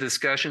into the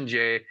discussion,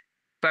 Jay.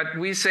 But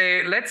we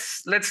say,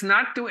 let's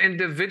not do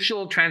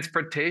individual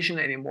transportation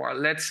anymore.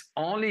 Let's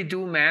only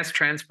do mass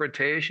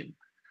transportation.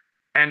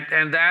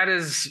 And that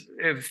is,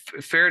 if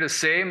fair to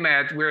say,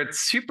 Matt, we're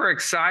super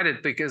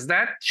excited because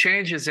that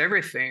changes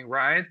everything,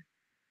 right?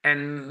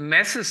 And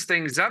messes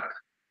things up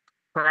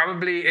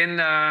probably in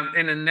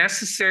a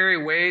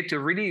necessary way to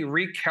really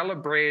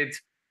recalibrate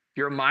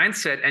your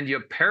mindset and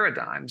your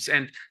paradigms.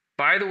 And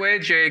by the way,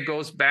 Jay, it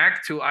goes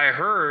back to, I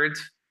heard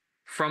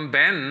from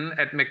Ben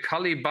at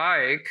McCully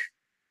Bike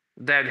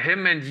that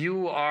him and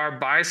you are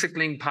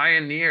bicycling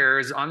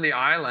pioneers on the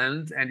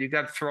island, and you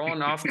got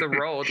thrown off the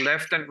road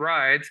left and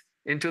right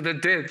into the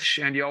ditch,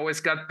 and you always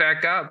got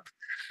back up.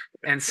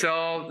 And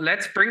so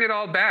let's bring it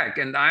all back.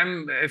 And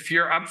if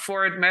you're up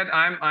for it, Matt,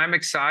 I'm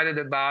excited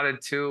about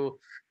it to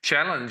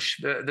challenge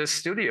the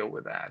studio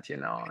with that,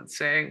 and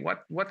saying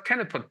what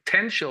kind of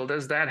potential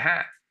does that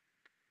have?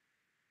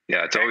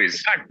 Yeah, it's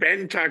always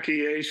Ben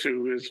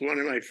Takiesu is one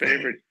of my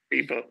favorite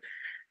people.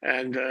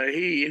 And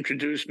he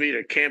introduced me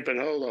to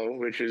Campanolo,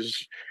 which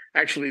is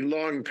actually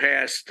long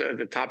past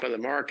the top of the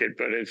market,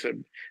 but it's a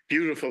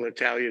beautiful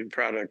Italian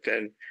product.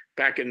 And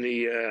back in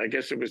the, I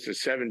guess it was the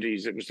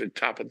 70s, it was the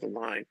top of the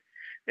line.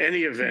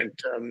 Any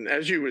event,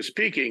 as you were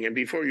speaking, and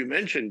before you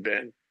mentioned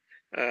Ben,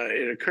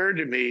 it occurred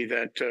to me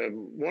that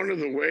one of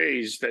the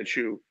ways that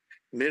you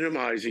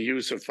minimize the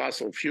use of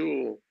fossil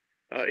fuel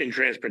in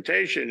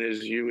transportation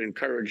is you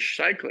encourage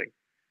cycling.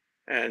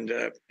 And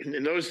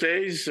in those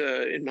days,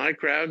 in my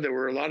crowd, there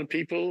were a lot of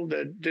people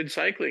that did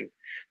cycling,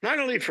 not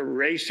only for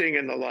racing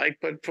and the like,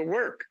 but for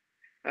work,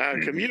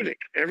 commuting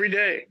every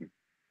day.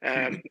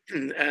 And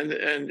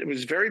it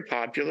was very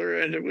popular,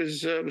 and it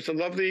was a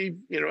lovely,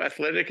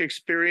 athletic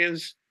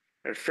experience,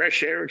 a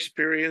fresh air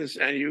experience,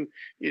 and you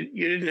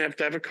didn't have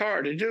to have a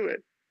car to do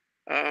it.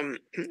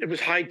 It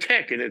was high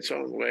tech in its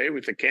own way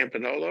with the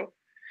Campanolo.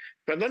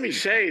 But let me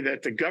say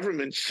that the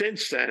government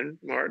since then,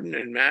 Martin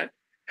and Matt,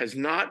 has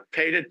not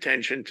paid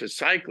attention to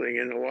cycling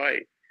in Hawaii.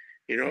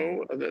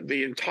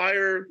 The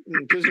entire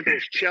physical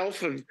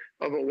shelf of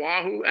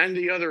Oahu and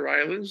the other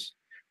islands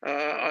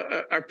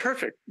are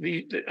perfect.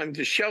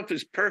 The shelf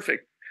is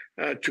perfect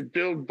to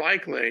build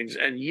bike lanes,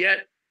 and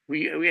yet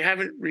we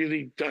haven't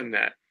really done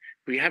that.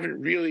 We haven't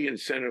really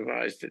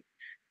incentivized it.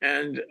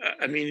 And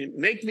I mean,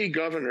 make me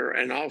governor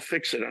and I'll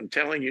fix it. I'm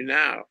telling you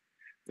now.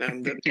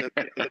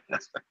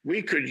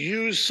 We could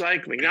use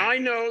cycling. Now, I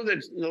know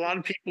that a lot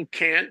of people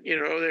can't,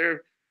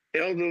 they're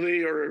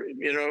elderly or,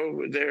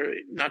 they're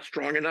not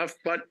strong enough.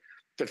 But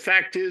the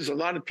fact is, a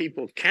lot of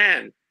people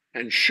can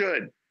and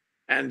should,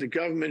 and the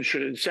government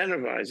should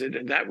incentivize it.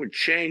 And that would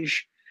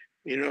change,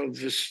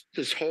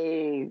 this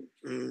whole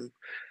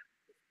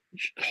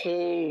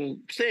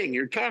thing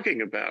you're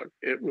talking about.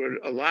 It would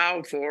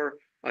allow for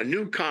a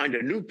new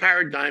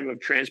paradigm of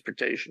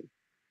transportation.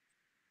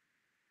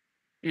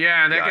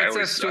 Yeah, that gets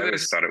us to I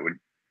this. Thought it would.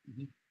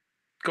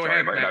 Go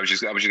ahead. I was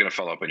just going to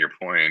follow up on your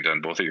point, on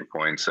both of your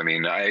points. I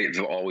mean, I've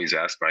always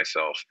asked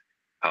myself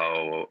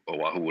how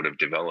Oahu would have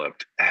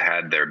developed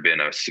had there been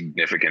a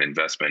significant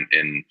investment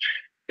in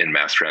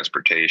mass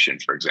transportation,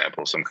 for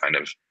example, some kind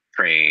of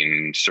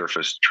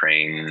surface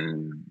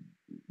train,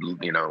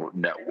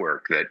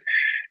 network that,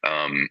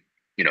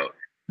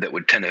 that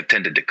would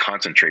tended to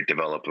concentrate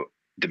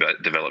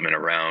development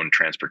around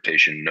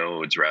transportation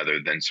nodes rather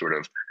than sort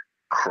of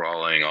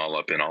crawling all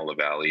up in all the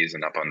valleys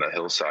and up on the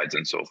hillsides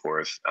and so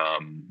forth,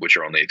 which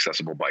are only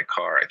accessible by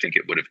car. I think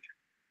it would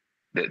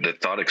have, the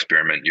thought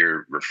experiment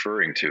you're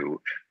referring to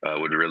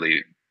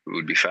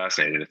would be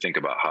fascinating to think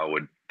about. How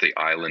would the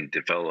island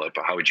develop?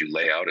 How would you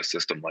lay out a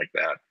system like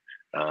that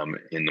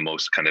in the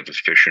most kind of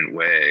efficient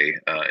way,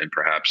 and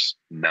perhaps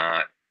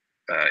not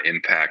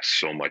impact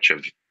so much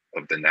of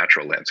the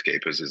natural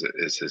landscape as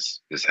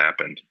has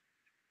happened?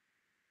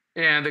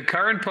 And the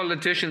current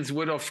politicians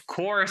would, of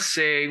course,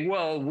 say,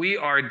 well, we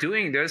are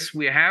doing this.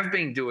 We have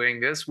been doing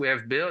this. We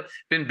have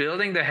been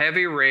building the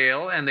heavy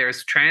rail, and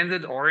there's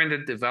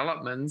transit-oriented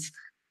developments.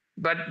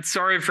 But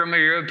sorry, from a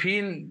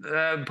European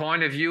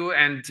point of view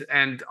and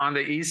on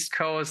the East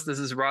Coast, this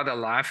is rather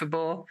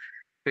laughable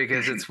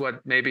because it's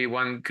what maybe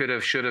one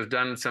should have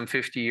done some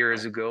 50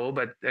 years ago.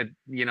 But,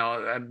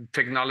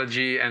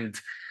 technology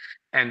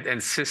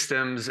and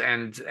systems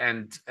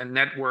and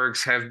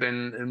networks have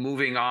been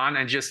moving on,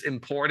 and just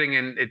importing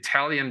an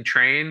Italian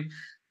train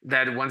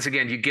that, once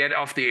again, you get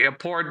off the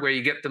airport where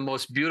you get the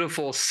most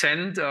beautiful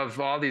scent of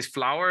all these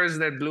flowers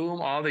that bloom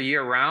all the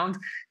year round.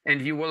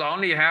 And you will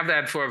only have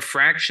that for a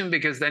fraction,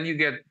 because then you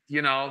get,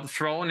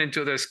 thrown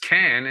into this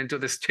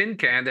tin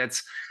can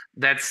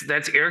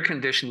that's air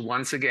conditioned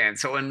once again.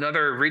 So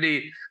another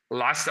really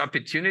lost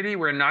opportunity.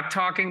 We're not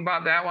talking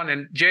about that one.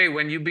 And Jay,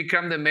 when you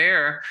become the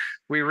mayor,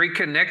 we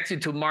reconnect you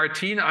to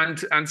Martin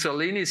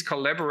Anzolini's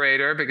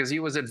collaborator, because he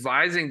was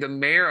advising the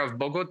mayor of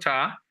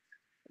Bogota.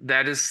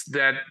 That is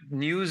that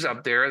news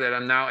up there that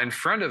I'm now in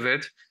front of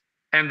it.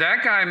 And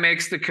that guy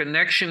makes the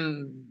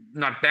connection,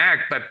 not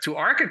back, but to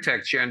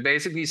architecture, and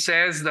basically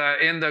says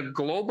that in the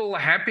global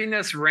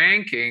happiness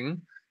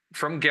ranking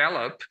from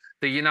Gallup,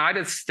 the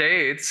United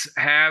States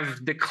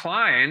have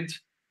declined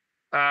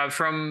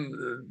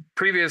from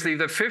previously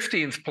the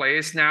 15th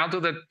place now to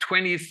the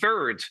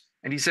 23rd.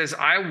 And he says,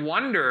 I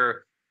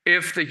wonder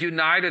if the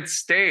United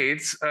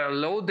States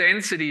low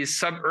density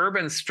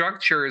suburban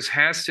structures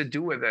has to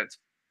do with it.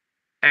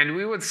 And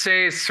we would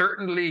say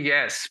certainly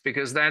yes,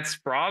 because that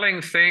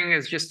sprawling thing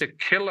is just a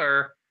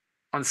killer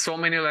on so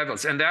many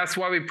levels. And that's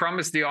why we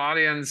promised the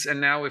audience, and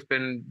now we've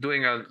been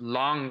doing a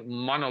long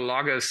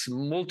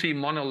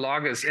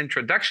multi-monologous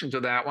introduction to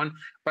that one.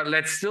 But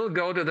let's still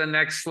go to the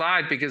next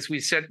slide, because we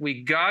said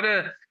we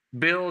gotta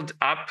build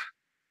up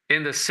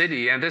in the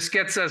city. And this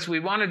gets us, we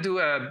want to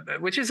do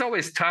which is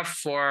always tough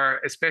for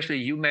especially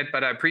you, Matt,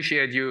 but I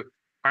appreciate you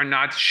are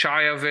not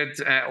shy of it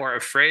or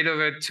afraid of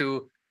it,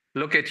 to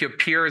look at your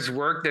peers'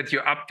 work, that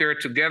you're up there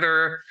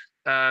together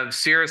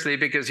seriously,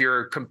 because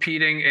you're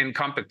competing in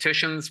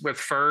competitions with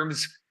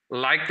firms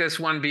like this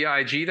one,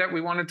 BIG, that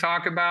we want to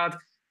talk about.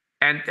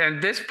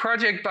 And this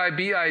project by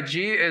BIG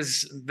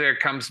is, there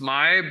comes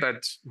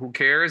but who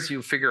cares?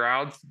 You figure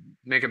out,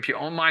 make up your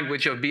own mind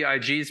which of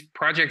BIG's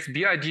projects.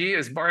 BIG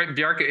is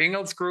Bjarke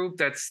Ingels Group.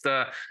 That's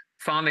the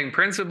founding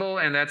principal,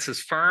 and that's his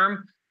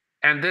firm.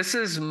 And this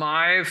is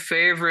my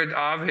favorite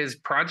of his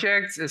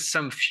projects. It's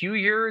some few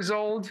years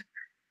old.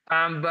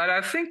 But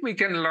I think we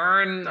can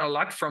learn a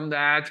lot from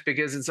that,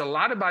 because it's a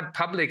lot about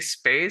public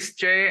space,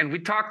 Jay. And we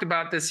talked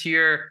about this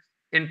here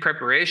in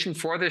preparation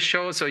for this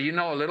show. So you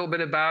know a little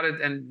bit about it.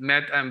 And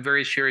Matt, I'm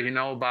very sure you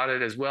know about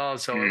it as well.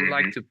 So I would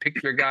like to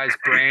pick your guys'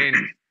 brain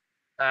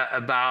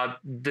about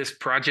this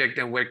project,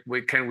 and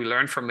what can we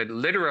learn from it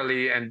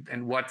literally,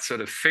 and what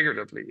sort of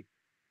figuratively.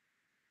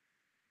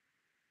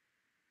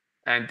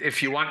 And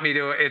if you want me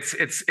to,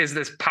 it's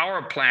this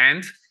power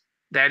plant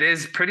that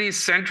is pretty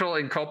central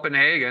in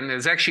Copenhagen.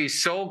 It's actually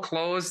so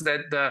close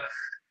that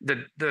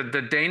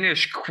the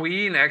Danish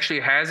queen actually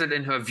has it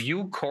in her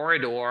view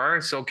corridor.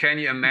 So can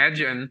you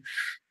imagine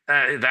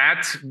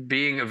that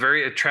being a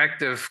very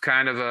attractive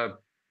kind of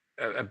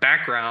a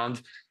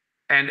background?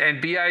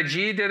 And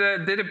BIG did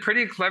a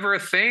pretty clever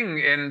thing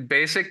in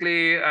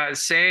basically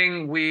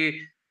saying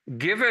we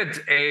give it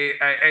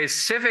a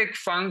civic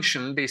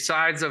function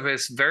besides of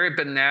its very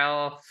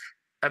banal.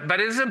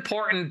 But it's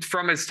important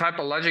from its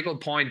typological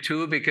point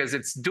too, because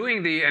it's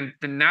doing and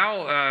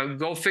now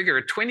go figure,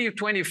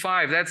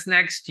 2025, that's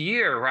next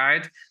year,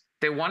 right?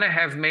 They want to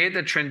have made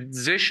the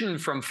transition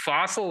from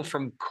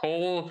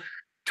coal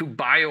to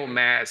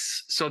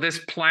biomass. So this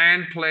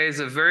plant plays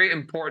a very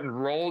important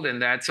role in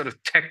that, sort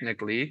of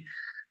technically.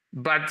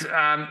 But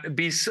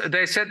they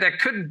said that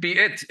couldn't be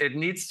it. It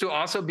needs to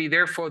also be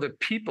there for the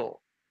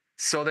people.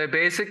 So they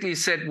basically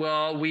said,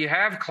 well, we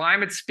have,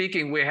 climate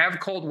speaking, we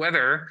have cold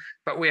weather,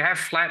 but we have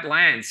flat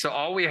land. So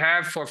all we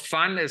have for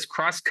fun is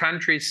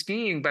cross-country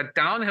skiing, but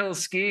downhill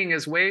skiing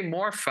is way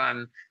more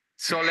fun.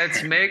 So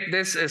let's make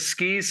this a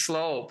ski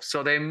slope.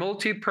 So they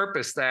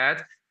multi-purpose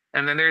that.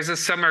 And then there's a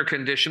summer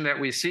condition that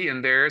we see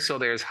in there. So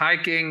there's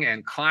hiking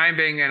and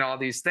climbing and all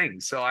these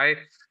things. So I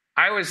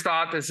always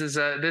thought this is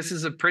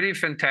a pretty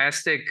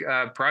fantastic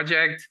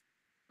project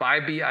by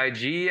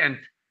BIG. And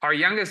our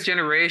youngest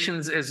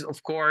generations is,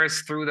 of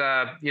course, through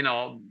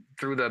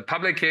the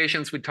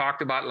publications we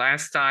talked about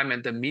last time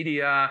and the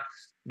media.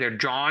 They're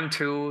drawn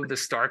to the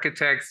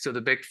architects, to the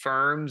big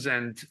firms,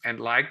 and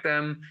like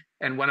them.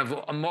 And one of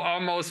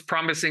our most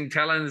promising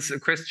talents,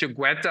 Christian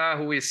Guetta,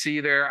 who we see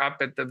there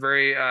up at the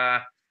very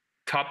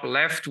top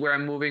left, where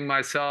I'm moving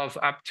myself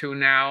up to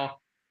now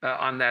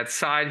on that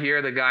side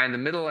here, the guy in the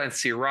middle, and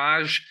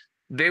Siraj.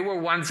 They were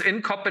once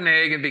in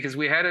Copenhagen because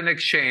we had an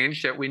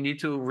exchange that we need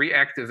to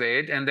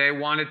reactivate, and they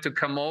wanted to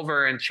come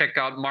over and check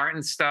out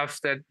Martin's stuff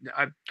that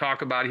I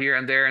talk about here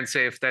and there and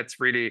say if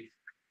that's really,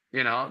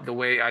 the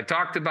way I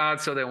talked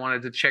about. So they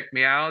wanted to check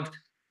me out.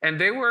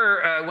 And they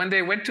were, when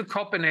they went to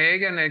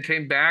Copenhagen and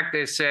came back,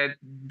 they said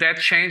that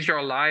changed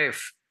our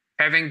life.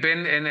 Having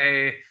been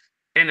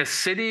in a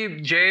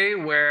city, Jay,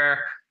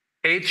 where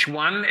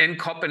H1 in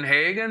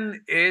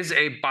Copenhagen is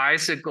a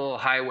bicycle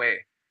highway.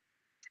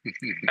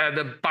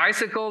 The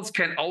bicycles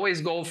can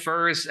always go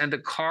first, and the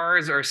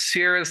cars are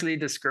seriously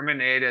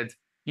discriminated.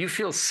 You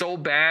feel so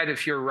bad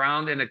if you're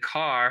around in a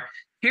car.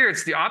 Here,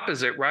 it's the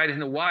opposite, right? In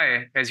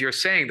Hawaii, as you're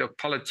saying, the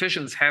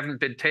politicians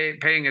haven't been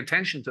paying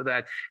attention to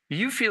that.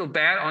 You feel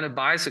bad on a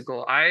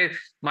bicycle.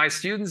 My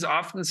students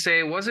often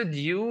say, was it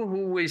you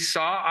who we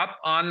saw up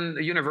on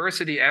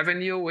University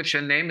Avenue, which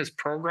the name is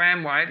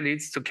Program, right?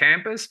 Leads to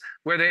campus,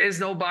 where there is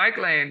no bike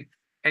lane.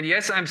 And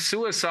yes, I'm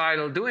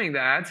suicidal doing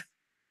that.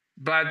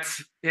 But,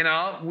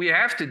 we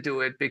have to do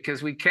it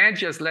because we can't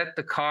just let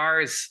the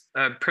cars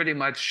pretty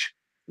much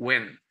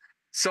win.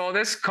 So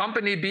this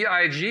company,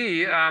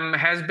 BIG,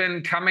 has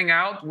been coming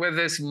out with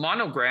this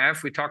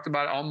monograph. We talked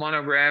about our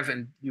monograph,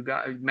 and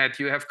Matt,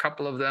 you have a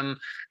couple of them.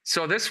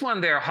 So this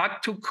one there,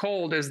 Hot to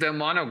Cold, is their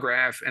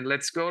monograph. And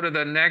let's go to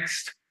the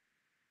next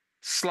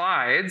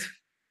slide.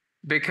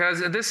 Because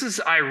this is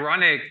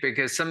ironic,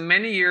 because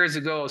many years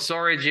ago,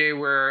 sorry, Jay,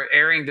 we're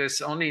airing this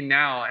only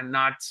now and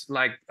not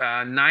like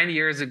 9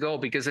 years ago,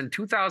 because in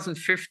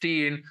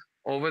 2015,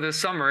 over the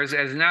summers,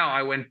 as now,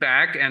 I went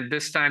back, and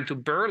this time to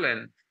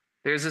Berlin.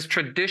 There's this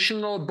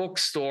traditional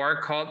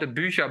bookstore called the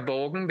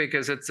Bücherbogen,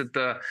 because it's at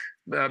the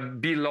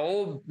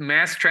below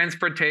mass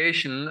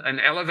transportation,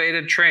 an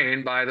elevated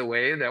train, by the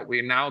way, that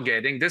we're now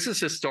getting. This is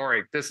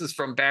historic. This is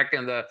from back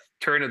in the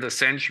turn of the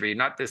century,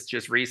 not this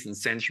just recent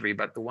century,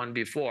 but the one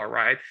before,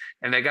 right?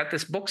 And they got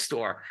this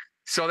bookstore.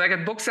 So they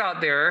got books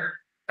out there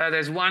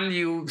There's one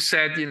you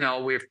said,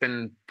 we've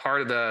been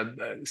part of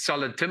the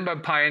solid timber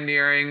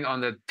pioneering.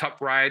 On the top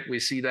right, we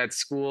see that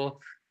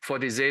school for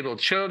disabled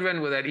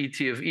children with that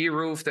ETFE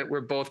roof that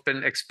we've both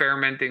been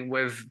experimenting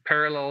with.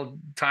 Parallel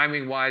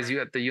timing-wise, you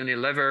at the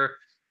Unilever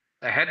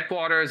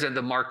headquarters and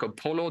the Marco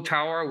Polo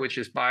Tower, which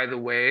is, by the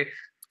way,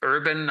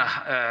 urban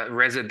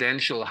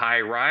residential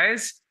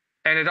high-rise.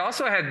 And it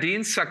also had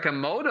Dean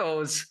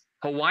Sakamoto's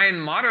Hawaiian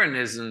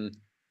Modernism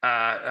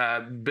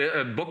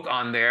book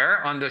on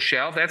there on the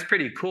shelf. That's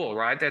pretty cool,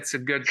 right? That's a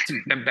good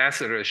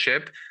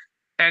ambassadorship.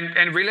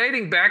 And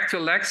relating back to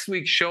last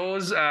week's show,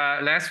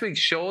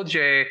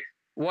 Jay,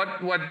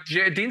 what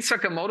Dean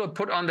Sakamoto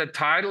put on the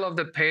title of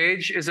the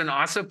page is an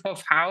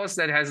Ossipoff house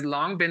that has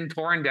long been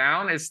torn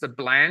down. It's the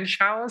Blanche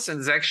house,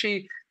 and it's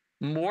actually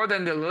more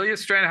than the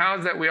Liljestrand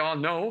house that we all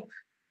know.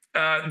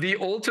 The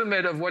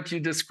ultimate of what you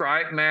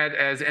described, Matt,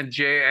 and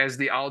Jay, as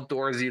the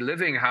outdoorsy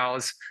living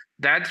house.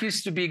 That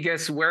used to be,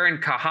 guess where, in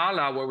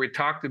Kahala, where we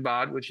talked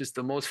about, which is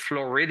the most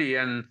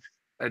Floridian,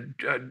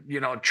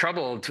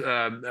 troubled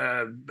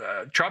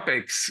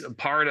tropics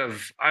part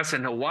of us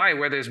in Hawaii,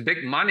 where there's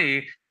big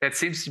money that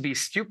seems to be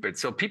stupid.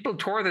 So people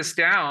tore this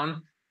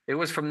down. It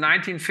was from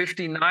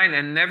 1959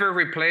 and never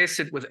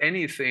replaced it with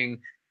anything.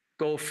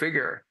 Go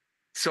figure.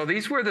 So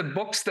these were the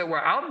books that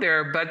were out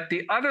there. But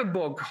the other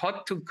book,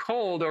 Hot to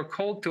Cold or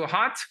Cold to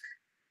Hot,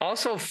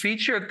 also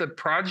featured the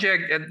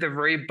project at the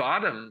very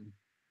bottom.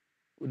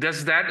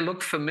 Does that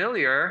look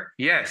familiar?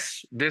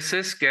 Yes. This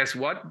is, guess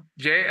what,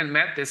 Jay and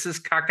Matt? This is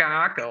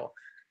Kaka'ako.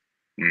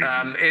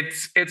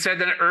 It's at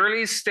an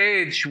early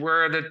stage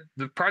where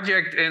the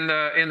project in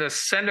the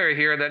center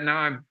here that now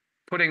I'm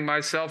putting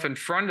myself in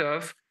front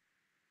of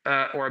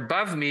or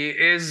above me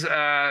is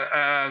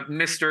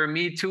Mr.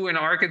 Me Too in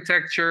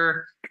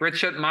architecture,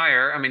 Richard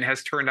Meyer. I mean,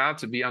 has turned out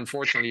to be,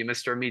 unfortunately,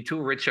 Mr. Me Too,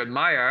 Richard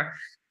Meyer,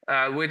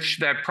 which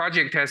that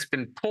project has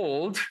been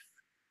pulled.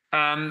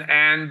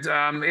 And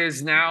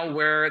is now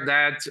where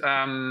that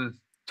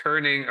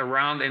turning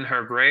around in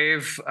her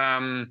grave,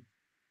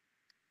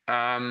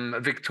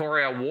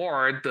 Victoria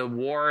Ward, the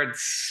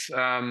Ward's,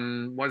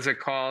 what's it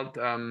called?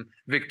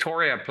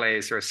 Victoria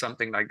Place or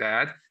something like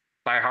that,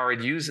 by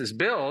Howard Hughes is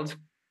built.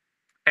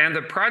 And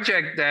the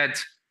project that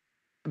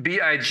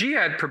BIG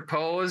had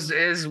proposed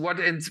is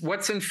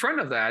what's in front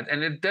of that.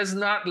 And it does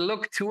not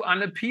look too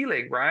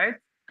unappealing, right?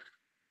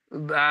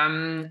 But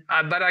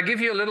I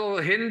give you a little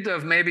hint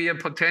of maybe a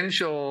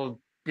potential,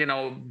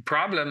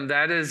 problem.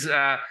 That is,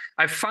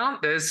 I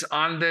found this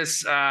on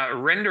this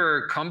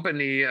render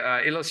company,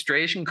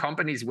 illustration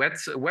company's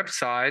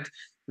website,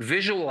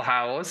 Visual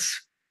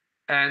House,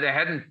 and they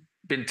hadn't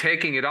been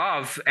taking it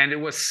off, and it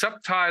was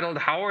subtitled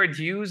Howard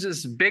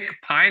Hughes's Big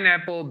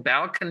Pineapple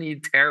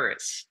Balcony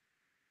Terrace.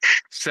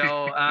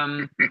 So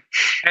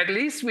at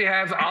least we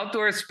have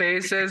outdoor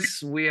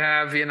spaces, we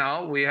have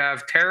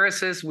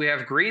terraces, we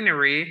have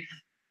greenery.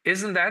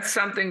 Isn't that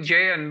something,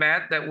 Jay and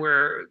Matt, that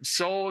we're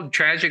so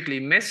tragically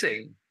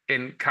missing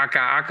in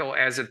Kaka'ako,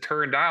 as it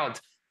turned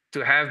out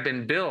to have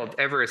been built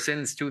ever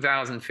since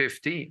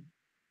 2015?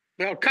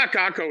 Well,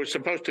 Kaka'ako was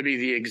supposed to be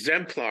the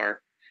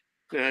exemplar.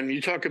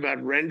 You talk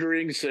about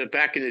renderings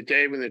back in the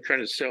day when they're trying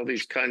to sell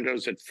these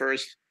condos at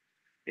first,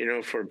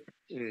 for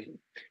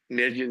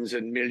millions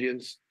and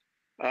millions.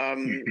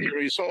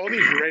 You saw all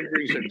these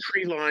renderings of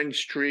tree-lined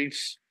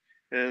streets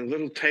and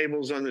little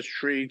tables on the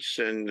streets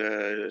and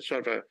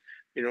sort of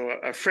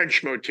a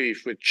French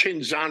motif with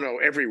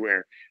Cinzano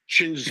everywhere.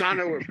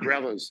 Cinzano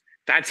umbrellas.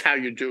 That's how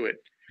you do it.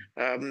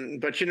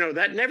 But,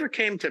 that never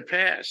came to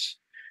pass.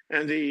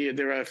 And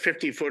there are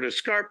 50-foot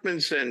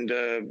escarpments and,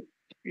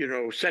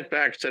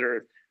 setbacks that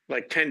are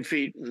like 10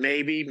 feet,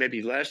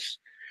 maybe less.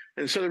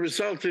 And so the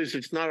result is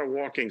it's not a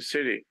walking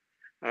city.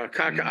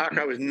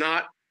 Kaka'ako is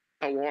not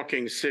a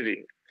walking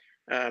city.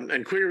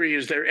 And query,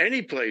 is there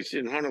any place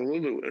in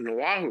Honolulu and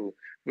Oahu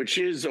which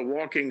is a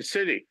walking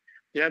city?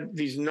 You have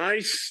these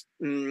nice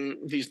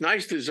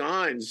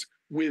designs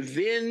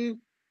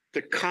within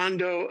the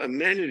condo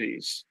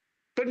amenities,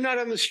 but not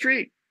on the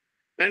street.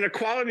 And a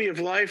quality of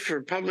life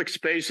for public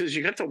spaces,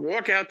 you have to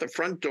walk out the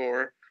front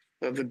door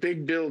of the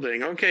big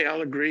building. Okay,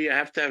 I'll agree, you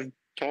have to have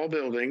tall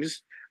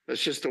buildings.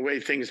 That's just the way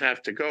things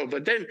have to go.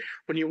 But then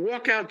when you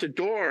walk out the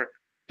door,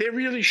 there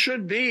really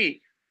should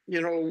be,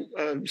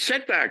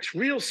 setbacks,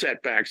 real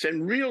setbacks,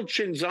 and real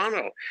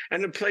Cinzano,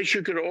 and a place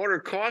you could order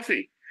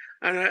coffee.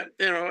 And,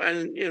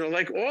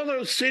 like all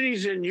those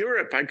cities in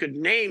Europe, I could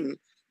name,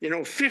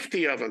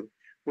 50 of them,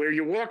 where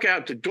you walk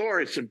out the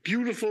door, it's a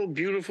beautiful,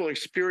 beautiful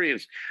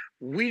experience.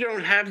 We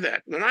don't have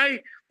that. When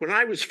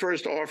I was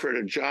first offered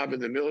a job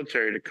in the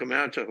military to come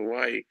out to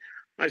Hawaii,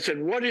 I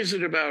said, what is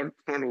it about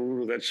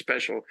Honolulu that's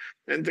special?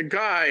 And the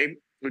guy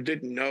who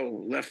didn't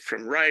know left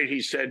from right,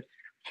 he said,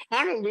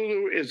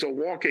 Honolulu is a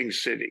walking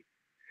city.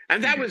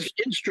 And that was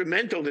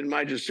instrumental in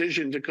my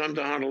decision to come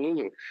to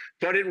Honolulu.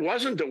 But it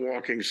wasn't a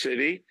walking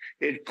city.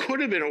 It could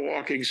have been a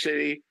walking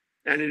city,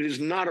 and it is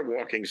not a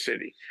walking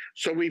city.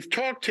 So we've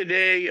talked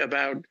today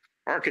about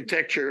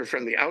architecture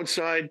from the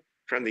outside,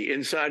 from the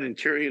inside,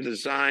 interior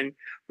design.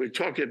 We've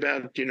talked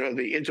about,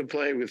 the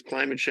interplay with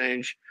climate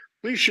change.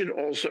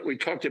 we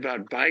talked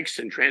about bikes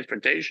and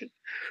transportation.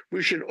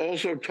 We should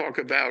also talk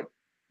about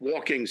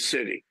walking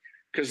city,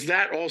 because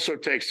that also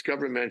takes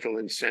governmental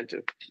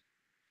incentive.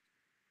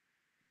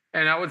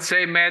 And I would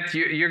say, Matt,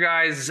 you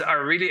guys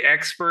are really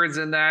experts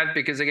in that,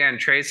 because again,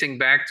 tracing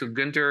back to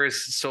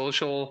Günther's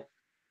social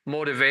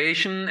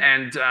motivation,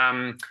 and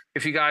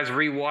if you guys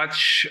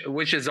rewatch,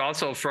 which is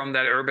also from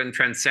that Urban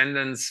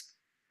Transcendence,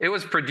 it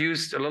was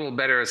produced a little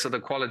better, so the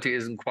quality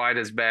isn't quite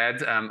as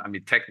bad. I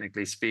mean,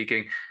 technically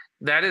speaking,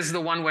 that is the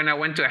one when I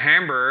went to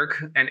Hamburg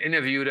and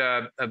interviewed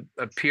a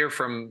peer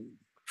from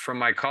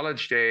my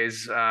college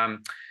days.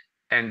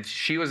 And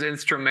she was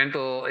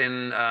instrumental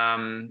in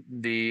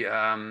the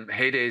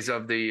heydays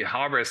of the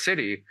harbor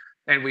city.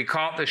 And we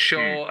called the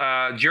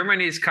show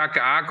Germany's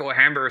Kakaako,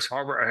 Hamburg's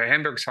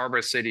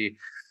harbor city.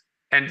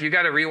 And you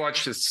got to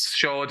rewatch this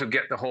show to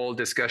get the whole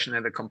discussion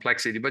and the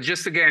complexity. But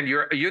just again,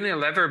 your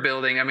Unilever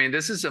building, I mean,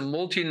 this is a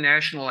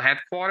multinational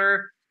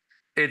headquarter.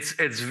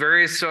 It's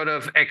very sort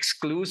of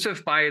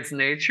exclusive by its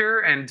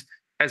nature. And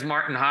as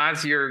Martin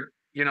Haas, your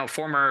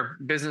former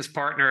business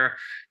partner,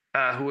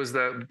 who was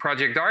the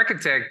project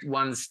architect,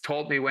 once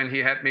told me when he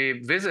had me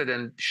visit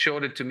and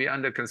showed it to me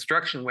under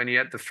construction when he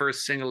had the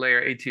first single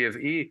layer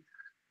ATFE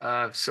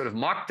sort of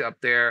mocked up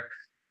there.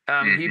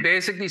 He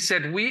basically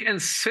said, we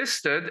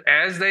insisted,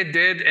 as they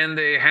did in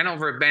the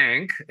Hanover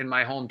Bank in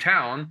my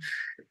hometown,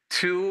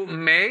 to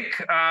make,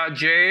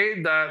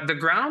 Jay, the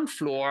ground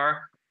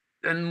floor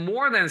and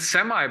more than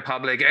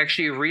semi-public,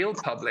 actually real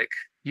public.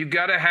 You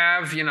got to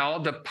have,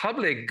 the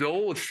public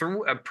go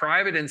through a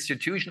private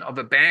institution of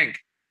a bank.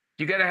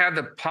 You got to have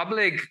the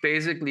public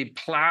basically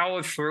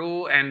plow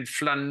through and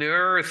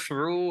flaneur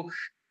through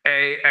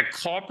a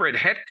corporate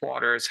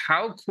headquarters.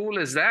 How cool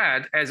is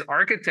that as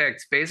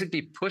architects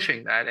basically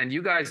pushing that? And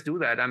you guys do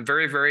that. I'm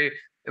very, very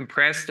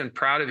impressed and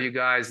proud of you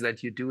guys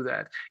that you do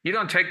that. You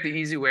don't take the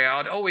easy way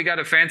out. Oh, we got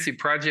a fancy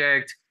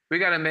project. We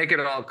got to make it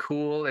all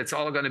cool. It's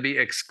all going to be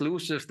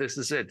exclusive. This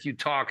is it. You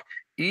talk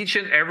each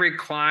and every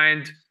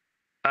client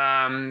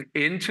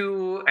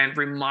into and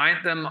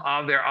remind them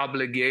of their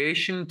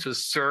obligation to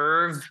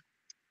serve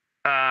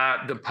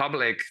the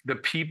public, the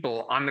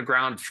people on the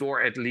ground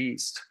floor at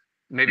least.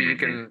 Maybe you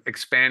can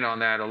expand on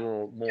that a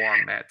little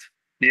more, Matt.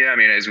 Yeah, I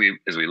mean, as we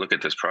look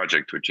at this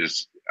project, which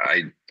is,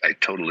 I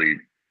totally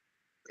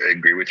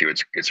agree with you.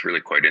 It's really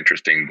quite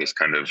interesting. This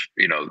kind of,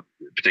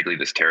 particularly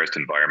this terraced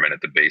environment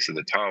at the base of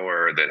the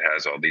tower that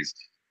has all these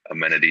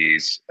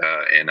amenities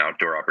and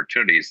outdoor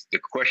opportunities. The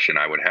question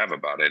I would have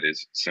about it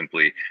is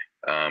simply,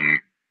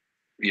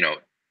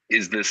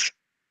 is this?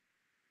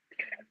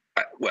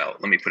 Well,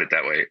 let me put it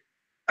that way.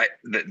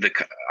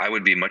 I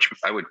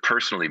would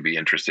personally be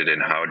interested in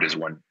how does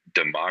one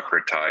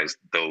democratize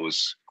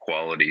those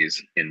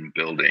qualities in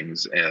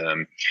buildings,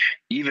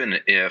 even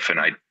if, and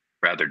I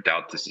rather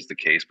doubt this is the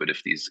case, but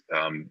if these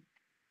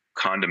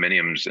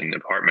condominiums and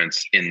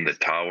apartments in the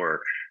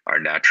tower are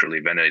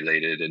naturally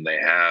ventilated and they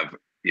have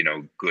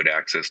good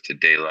access to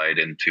daylight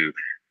and to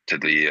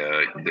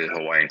the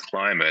Hawaiian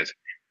climate,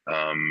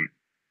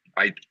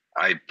 I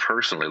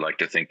personally like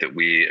to think that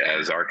we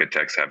as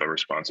architects have a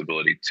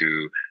responsibility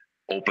to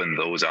open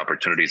those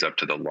opportunities up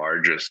to the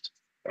largest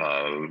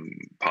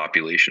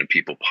population of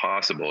people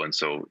possible. And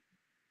so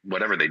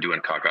whatever they do in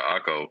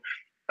Kaka'ako,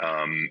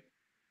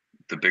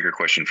 the bigger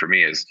question for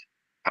me is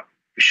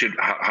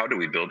how do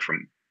we build for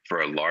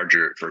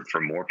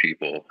more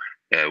people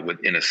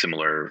within a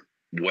similar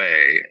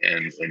way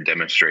and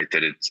demonstrate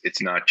that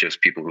it's not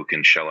just people who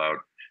can shell out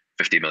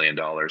 $50 million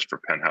for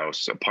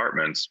penthouse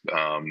apartments,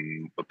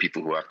 but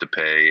people who have to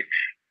pay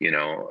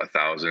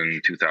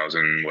 $1,000,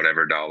 $2,000,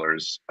 whatever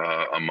dollars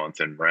a month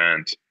in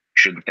rent.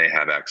 Shouldn't they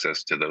have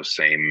access to those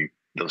same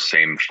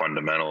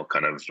fundamental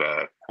kind of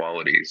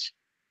qualities?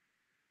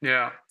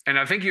 Yeah, and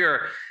I think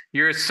your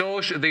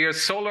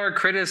solar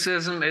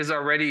criticism is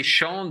already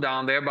shown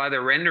down there by the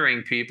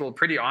rendering people,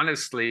 pretty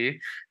honestly,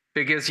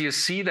 because you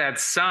see that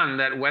sun,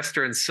 that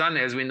western sun,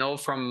 as we know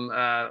from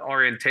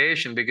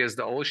orientation, because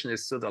the ocean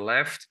is to the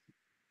left.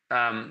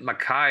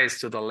 Makai is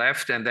to the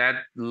left, and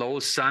that low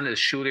sun is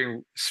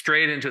shooting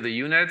straight into the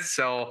unit.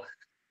 So,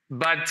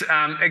 but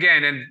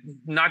again, and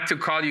not to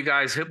call you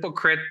guys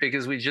hypocrite,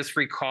 because we just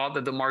recalled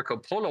that the Marco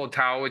Polo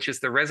Tower, which is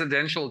the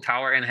residential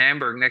tower in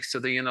Hamburg next to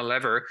the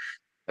Unilever,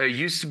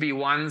 used to be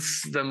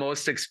once the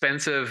most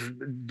expensive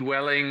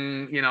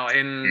dwelling,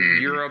 in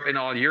Europe, in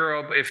all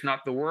Europe, if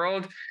not the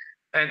world.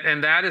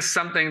 And that is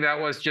something that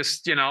was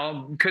just,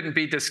 couldn't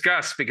be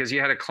discussed because you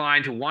had a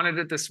client who wanted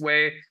it this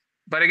way.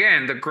 But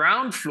again, the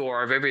ground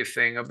floor of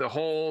everything, of the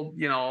whole,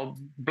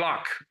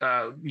 block,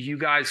 you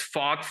guys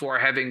fought for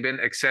having been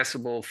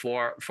accessible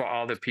for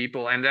all the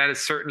people. And that is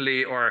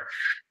certainly,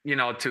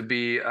 to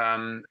be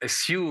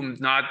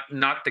assumed,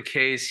 not the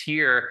case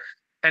here.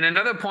 And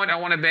another point I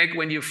want to make,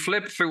 when you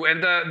flip through,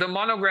 and the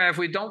monograph,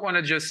 we don't want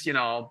to just,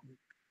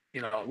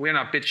 we're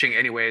not bitching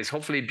anyways.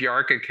 Hopefully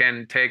Bjarke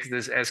can take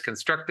this as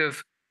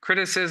constructive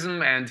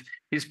criticism. And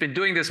he's been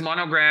doing this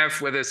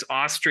monograph with this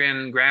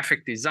Austrian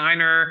graphic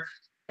designer.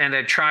 and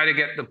they try to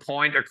get the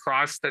point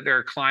across that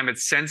they're a climate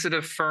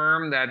sensitive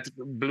firm, that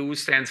blue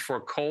stands for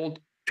cold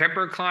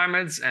temperate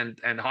climates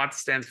and hot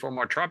stands for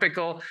more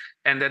tropical,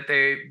 and that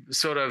they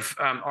sort of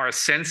are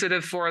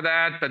sensitive for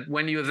that. But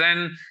when you then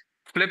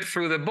flip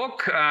through the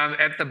book,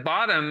 at the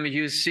bottom,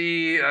 you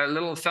see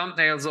little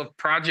thumbnails of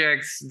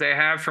projects they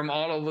have from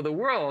all over the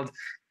world.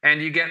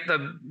 And you get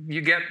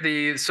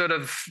the sort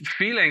of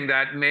feeling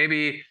that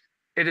maybe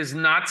it is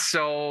not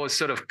so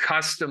sort of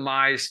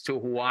customized to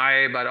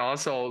Hawaii, but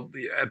also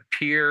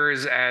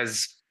appears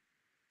as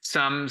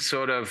some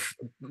sort of,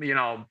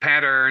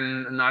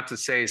 pattern, not to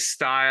say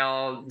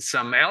style,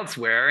 some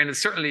elsewhere. And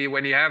it's certainly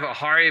when you have a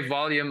high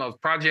volume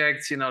of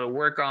projects, to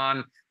work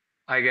on,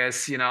 I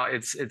guess,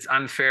 it's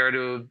unfair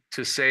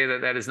to say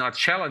that is not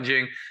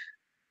challenging.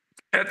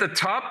 At the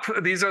top,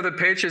 these are the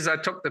pages I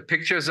took the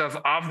pictures of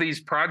these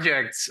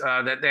projects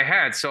that they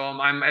had. So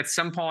I'm at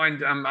some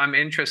point I'm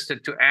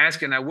interested to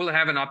ask, and I will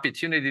have an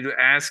opportunity to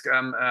ask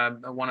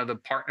one of the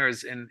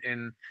partners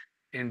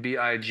in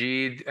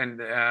BIG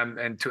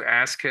and to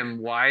ask him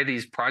why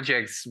these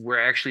projects were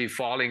actually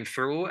falling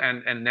through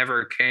and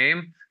never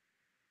came.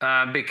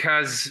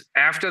 Because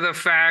after the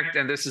fact,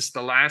 and this is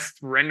the last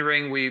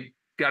rendering we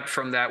got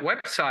from that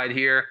website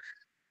here,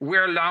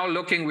 we're now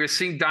looking, we're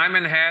seeing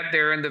Diamond Head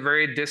there in the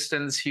very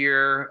distance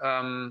here,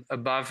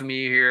 above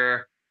me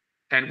here.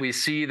 And we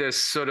see this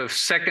sort of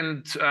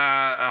second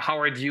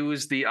Howard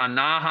Hughes, the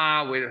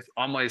Anaha, which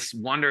almost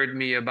wondered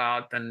me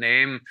about the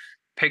name.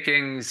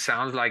 Picking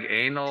sounds like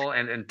anal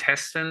and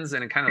intestines,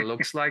 and it kind of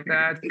looks like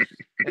that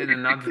in a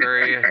not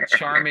very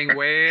charming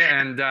way.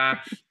 And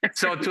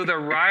so to the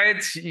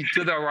right, you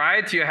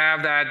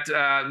have that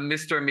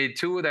Mr. Me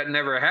Too that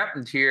never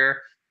happened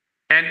here.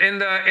 And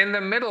in the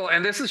middle,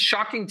 and this is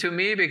shocking to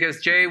me because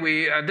Jay,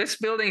 this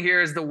building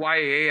here is the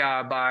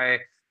Waiea by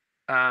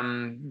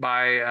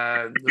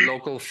the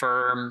local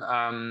firm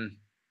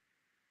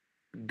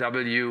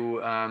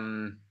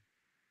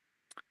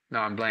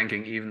I'm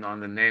blanking even on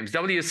the names,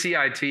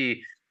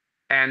 WCIT,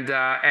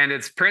 and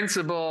its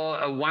principal.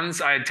 Once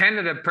I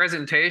attended a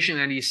presentation,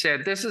 and he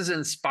said, "This is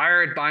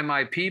inspired by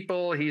my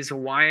people." He's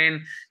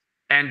Hawaiian.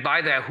 And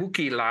by the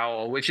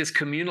hukilau, which is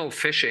communal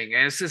fishing.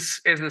 And it's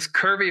this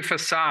curvy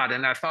facade.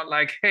 And I thought,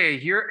 like, hey,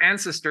 your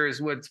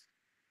ancestors would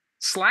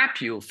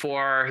slap you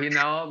for,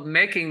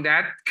 making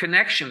that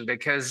connection,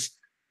 because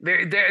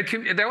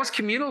there was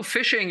communal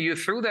fishing. You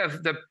threw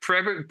the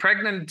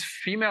pregnant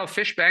female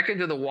fish back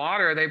into the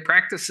water. They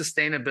practice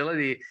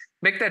sustainability.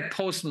 Make that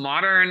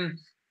postmodern,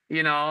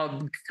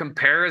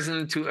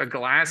 comparison to a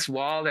glass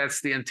wall. That's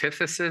the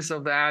antithesis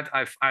of that.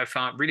 I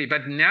found really.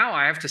 But now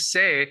I have to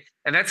say,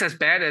 and that's as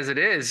bad as it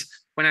is,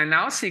 when I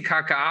now see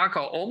Kaka'aka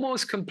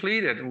almost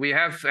completed, we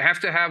have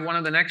to have one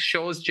of the next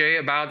shows, Jay,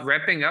 about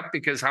wrapping up,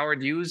 because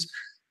Howard Hughes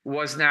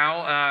was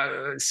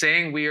now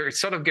saying we are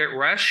sort of get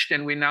rushed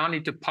and we now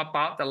need to pop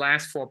out the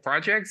last 4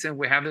 projects, and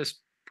we have this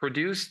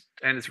produced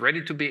and it's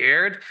ready to be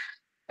aired.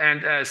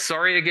 And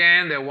sorry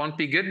again, there won't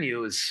be good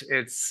news.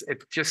 It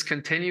just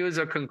continues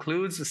or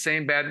concludes the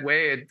same bad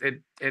way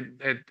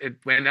it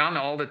went on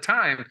all the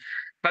time.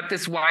 But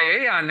this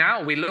Waiea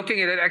now, we're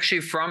looking at it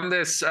actually from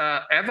this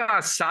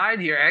Eva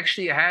side here,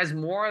 actually has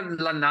more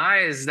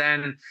lanais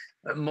than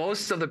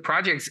most of the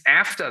projects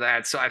after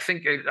that. So I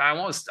think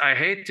I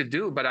hate to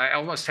do, but I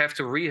almost have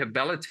to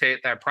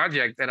rehabilitate that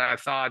project that I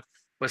thought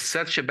was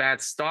such a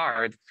bad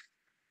start.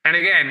 And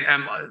again,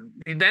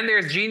 then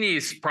there's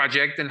Jeannie's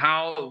project, and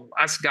how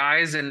us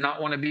guys and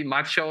not want to be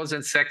machos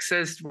and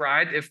sexist,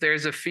 right? If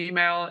there's a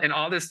female in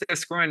all this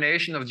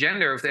discrimination of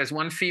gender, if there's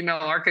one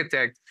female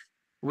architect,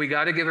 we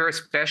got to give her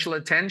special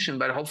attention.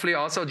 But hopefully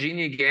also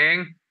Jeannie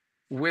Gang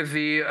with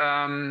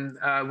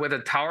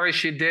the tower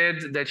she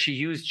did, that she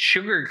used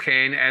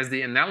sugarcane as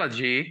the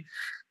analogy.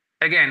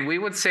 Again, we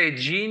would say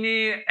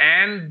Jeannie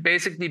and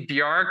basically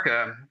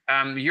Bjarke.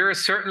 You're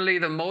certainly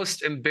the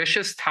most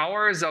ambitious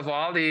towers of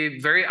all the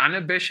very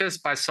unambitious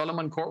by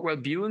Solomon Courtwell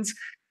Bunes.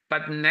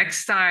 But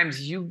next time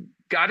you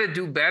got to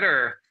do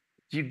better.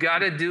 You got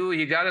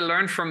to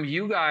learn from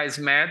you guys,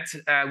 Matt,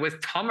 with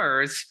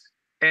Thomas,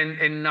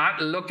 and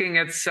not looking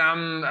at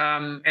some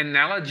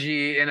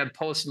analogy in a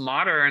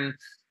postmodern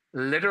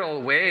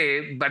literal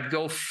way, but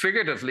go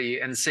figuratively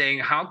and saying,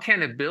 how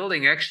can a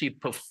building actually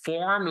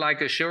perform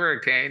like a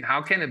sugarcane? How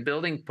can a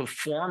building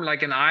perform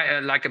like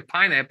a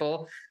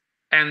pineapple?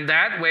 And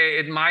that way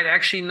it might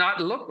actually not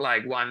look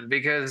like one,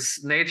 because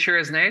nature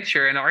is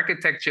nature and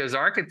architecture is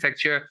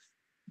architecture.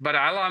 But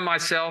I allow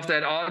myself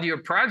that all your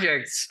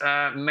projects,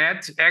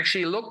 Matt,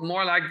 actually look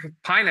more like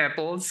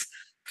pineapples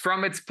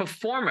from its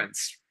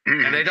performance.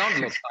 And they don't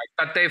look like,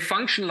 but they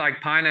function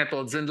like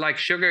pineapples and like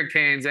sugar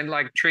canes and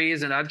like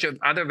trees and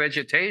other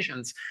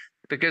vegetations,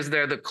 because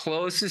they're the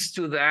closest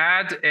to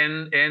that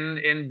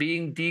in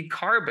being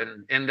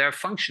decarbon in their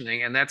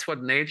functioning. And that's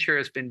what nature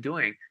has been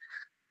doing.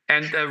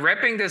 And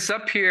wrapping this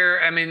up here,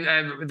 I mean,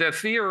 the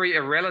theory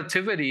of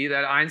relativity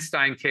that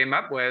Einstein came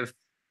up with,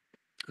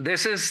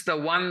 this is the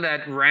one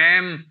that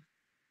Ram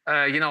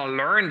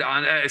learned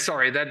on,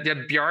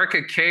 that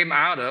Bjarke came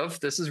out of.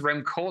 This is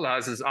Rem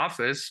Koolhaas's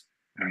office.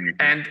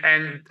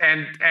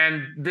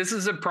 And this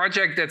is a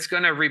project that's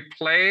going to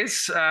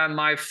replace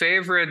my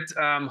favorite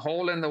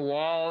hole in the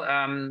wall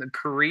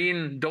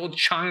Korean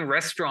Do-Chung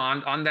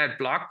restaurant on that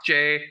block,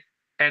 Jay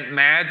and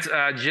Matt,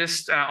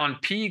 just on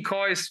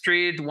Pecoy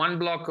Street, 1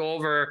 block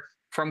over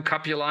from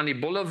Kapiolani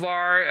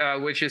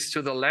Boulevard, which is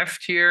to the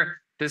left here.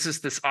 This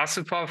is this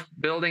Osipov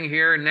building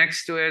here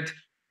next to it,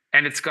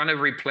 and it's going to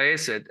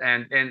replace it.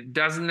 And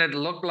doesn't it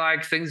look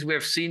like things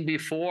we've seen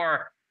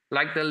before,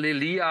 like the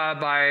Lilia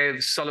by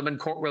Solomon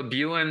Courtwell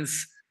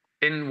Buens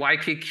in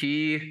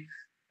Waikiki,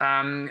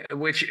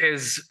 which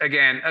is,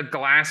 again, a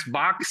glass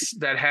box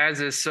that has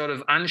this sort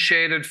of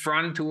unshaded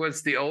front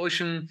towards the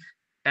ocean,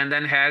 and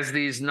then has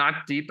these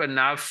not deep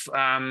enough,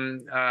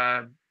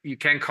 you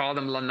can't call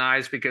them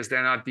lanais because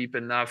they're not deep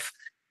enough.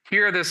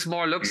 Here, this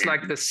more looks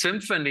like the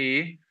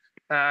Symphony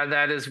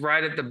that is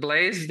right at the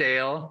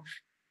Blaisdell.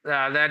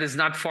 That is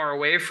not far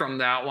away from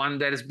that one.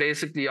 That is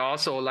basically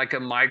also like a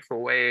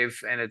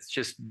microwave, and it's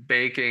just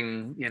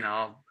baking,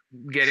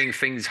 getting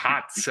things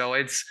hot. So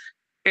it's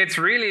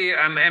really,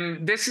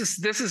 and this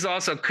is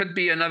also could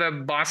be another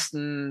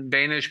Boston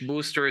Danish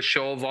Booster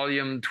Show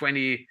Volume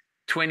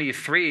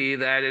 2023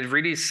 that it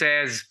really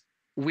says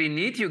we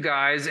need you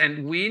guys,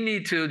 and we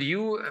need to,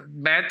 you,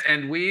 Matt,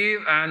 and we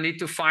need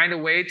to find a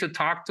way to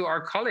talk to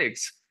our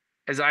colleagues.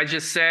 As I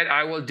just said,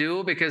 I will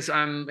do, because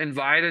I'm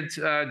invited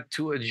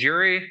to a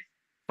jury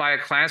by a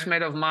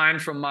classmate of mine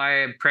from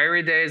my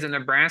Prairie days in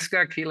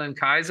Nebraska, Keelan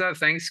Kaiser.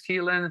 Thanks,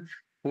 Keelan,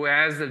 who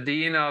has the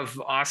dean of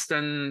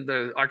Austin,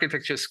 the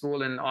architecture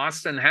school in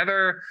Austin,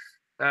 Heather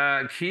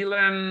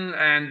Keelan,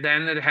 and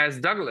then it has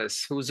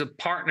Douglas, who's a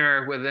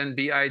partner within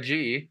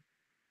BIG.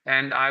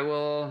 And I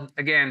will,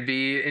 again,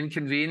 be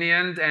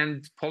inconvenient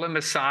and pull him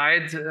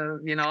aside,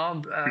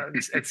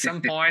 at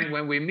some point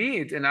when we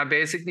meet. And I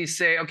basically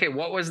say, okay,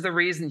 what was the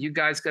reason you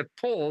guys got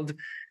pulled?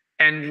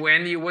 And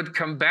when you would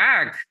come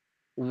back,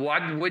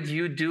 what would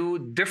you do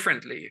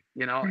differently?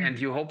 And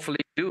you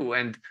hopefully do.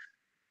 And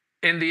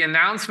in the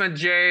announcement,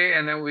 Jay,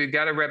 and then we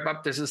got to wrap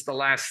up. This is the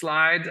last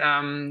slide.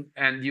 And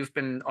you've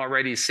been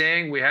already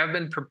saying we have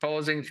been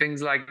proposing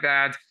things like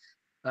that.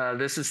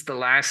 This is the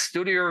last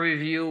studio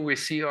review. We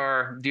see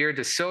our dear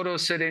De Soto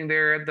sitting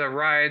there at the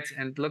right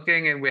and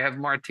looking, and we have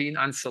Martine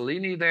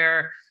Anselini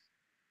there.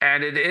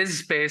 And it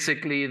is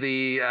basically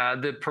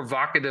the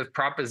provocative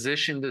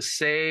proposition to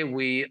say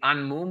we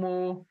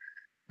unmumu,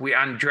 we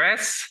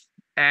undress,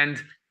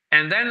 and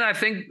then I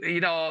think,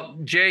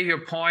 Jay,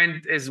 your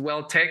point is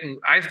well taken.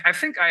 I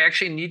think I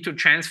actually need to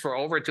transfer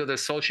over to the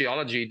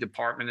sociology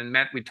department, and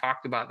Matt, we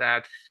talked about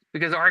that,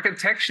 because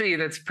architecturally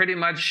that's pretty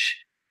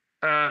much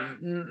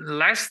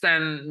less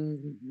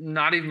than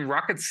not even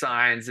rocket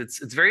science. It's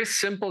very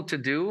simple to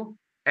do.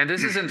 And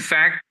this is in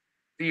fact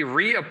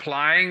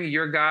reapplying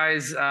your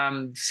guys'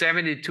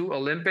 72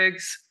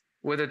 Olympics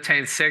with the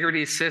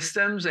tensegrity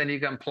systems, and you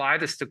can apply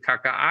this to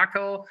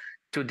Kaka'ako,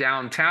 to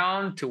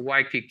downtown, to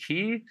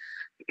Waikiki.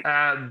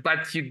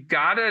 But you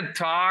gotta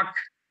talk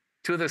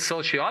to the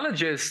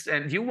sociologists.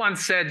 And you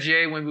once said,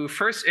 Jay, when we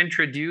first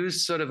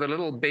introduced sort of a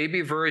little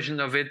baby version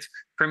of it,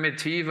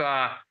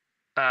 Primitiva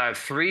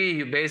 3,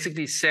 you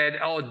basically said,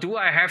 oh, do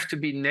I have to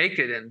be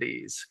naked in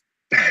these?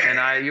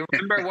 And you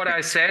remember what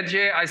I said,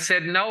 Jay? I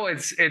said, no,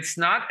 it's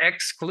not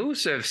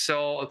exclusive.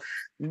 So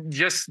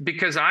just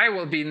because I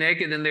will be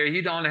naked in there,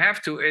 you don't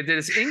have to. It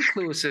is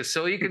inclusive.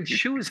 So you can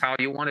choose how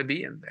you want to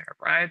be in there,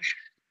 right?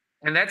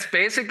 And that's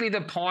basically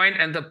the point.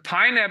 And the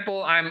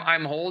pineapple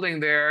I'm holding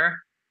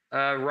there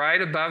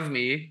right above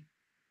me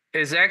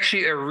is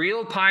actually a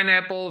real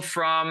pineapple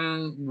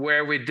from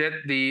where we did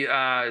the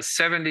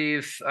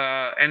 70th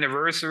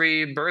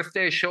anniversary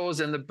birthday shows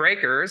in the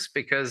Breakers,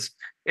 because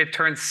it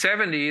turned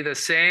 70 the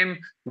same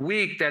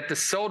week that the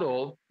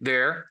Soto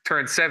there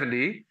turned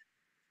 70.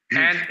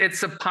 And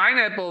it's a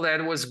pineapple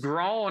that was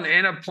grown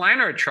in a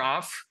planter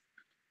trough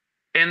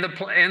in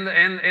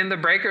the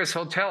Breakers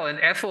Hotel, and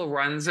Ethel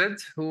runs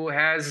it, who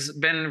has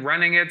been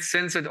running it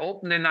since it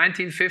opened in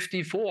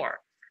 1954.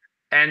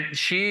 And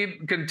she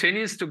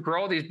continues to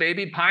grow these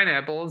baby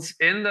pineapples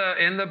in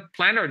the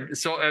planter.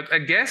 So a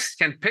guest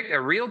can pick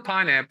a real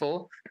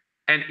pineapple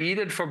and eat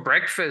it for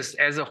breakfast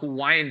as a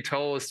Hawaiian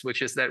toast,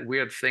 which is that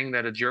weird thing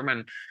that a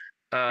German,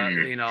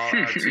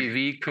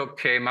 TV cook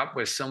came up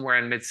with somewhere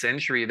in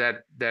mid-century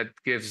that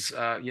gives,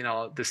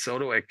 De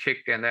Soto a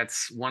kick. And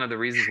that's one of the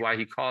reasons why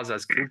he calls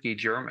us kooky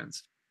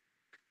Germans.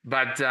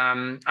 But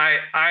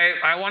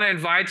I want to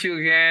invite you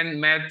again,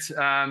 Matt,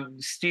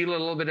 steal a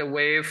little bit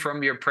away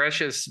from your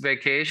precious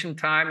vacation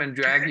time and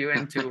drag you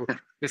into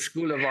the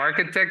School of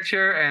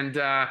Architecture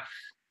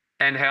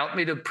and help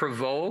me to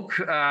provoke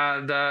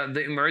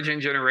the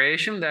emerging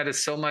generation that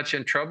is so much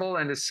in trouble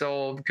and is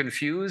so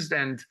confused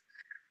and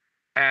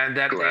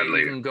that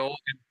Gladly. They even go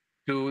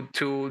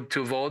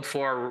to vote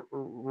for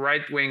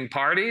right-wing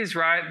parties,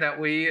 right? That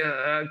we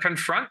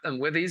confront them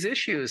with these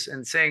issues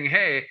and saying,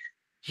 hey,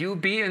 you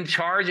be in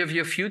charge of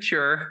your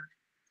future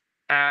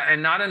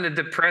and not in a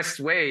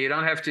depressed way. You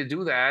don't have to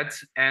do that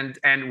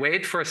and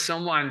wait for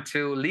someone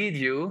to lead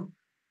you.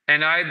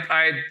 And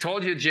I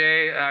told you,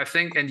 Jay, I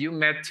think, and you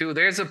met too,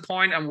 there's a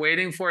point I'm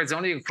waiting for. It's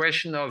only a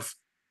question of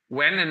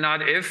when and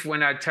not if.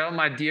 When I tell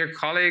my dear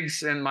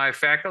colleagues and my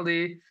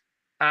faculty,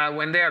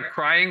 when they are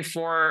crying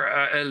for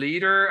a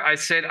leader, I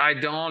said I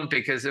don't,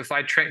 because if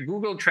I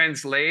Google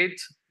Translate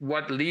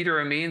what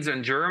leader means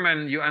in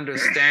German, you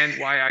understand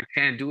why I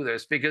can't do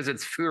this, because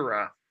it's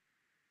Führer.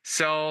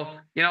 So,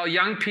 you know,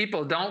 young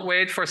people, don't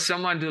wait for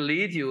someone to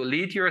lead you.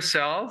 Lead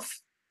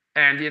yourself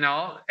and, you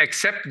know,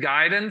 accept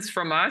guidance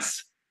from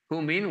us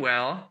who mean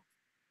well,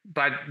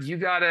 but you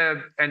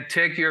gotta and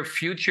take your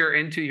future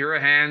into your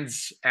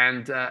hands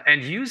and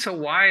use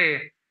Hawaii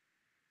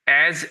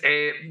as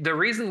the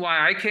reason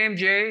why I came,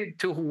 Jay,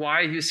 to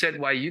Hawaii. You said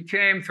why you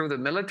came through the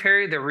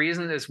military. The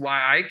reason is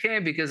why I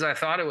came, because I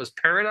thought it was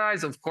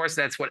paradise. Of course,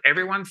 that's what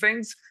everyone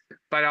thinks.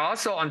 But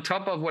also on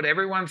top of what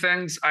everyone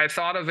thinks, I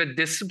thought of it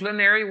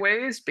disciplinary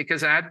ways,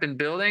 because I had been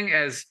building,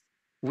 as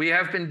we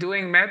have been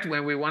doing, Matt,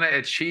 when we want to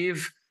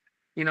achieve,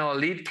 you know,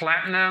 elite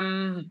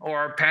platinum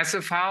or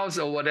passive house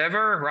or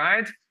whatever,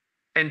 right?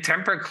 In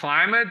temperate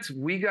climate,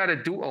 we got to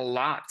do a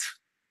lot.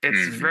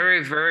 It's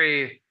very,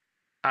 very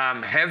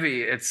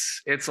heavy.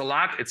 It's a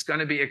lot. It's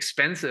going to be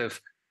expensive,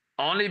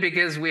 only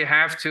because we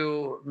have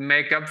to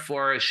make up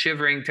for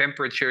shivering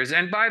temperatures.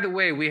 And by the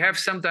way, we have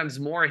sometimes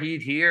more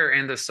heat here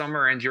in the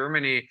summer in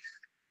Germany,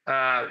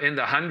 in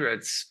the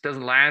hundreds.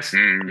 Doesn't last,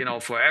 you know,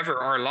 forever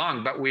or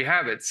long, but we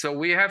have it. So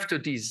we have to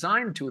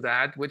design to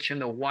that, which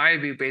in Hawaii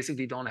we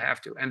basically don't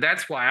have to. And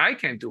that's why I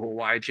came to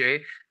Hawaii,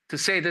 Jay, to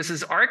say this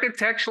is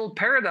architectural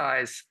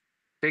paradise,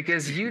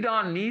 because you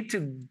don't need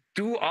to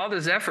do all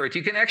this effort.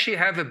 You can actually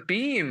have a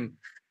beam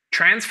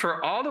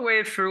transfer all the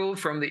way through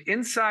from the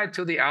inside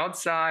to the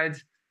outside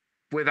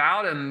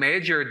without a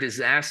major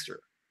disaster.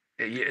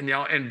 You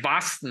know, in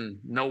Boston,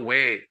 no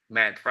way,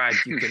 Matt, right?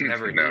 You can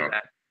never do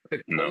that.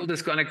 The cold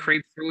is going to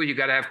creep through. You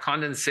got to have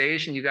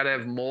condensation. You got to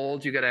have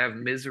mold. You got to have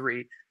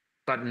misery,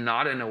 but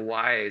not in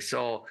Hawaii.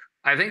 So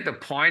I think the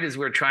point is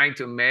we're trying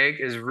to make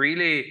is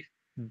really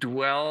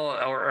dwell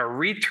or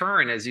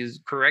return, as you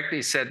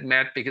correctly said,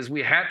 Matt, because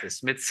we had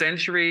this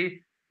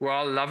mid-century. We're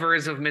all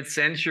lovers of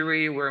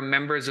mid-century. We're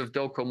members of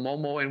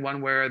Docomomo in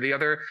one way or the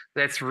other.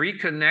 Let's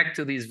reconnect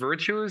to these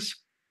virtues.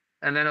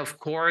 And then, of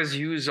course,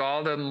 use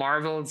all the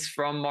marvels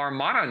from our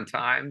modern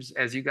times,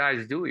 as you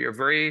guys do. You're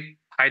very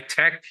high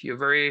tech. You're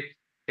very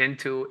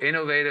into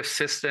innovative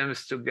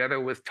systems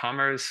together with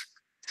Thomas.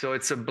 So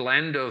it's a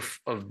blend of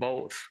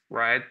both,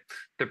 right?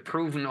 The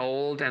proven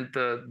old and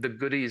the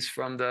goodies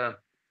from the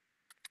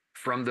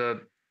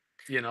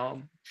you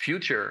know,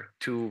 future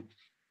to,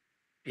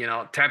 you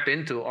know, tap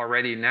into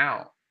already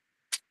now.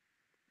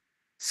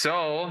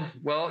 So,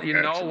 well, you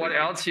know what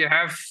else you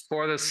have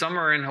for the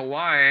summer in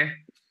Hawaii.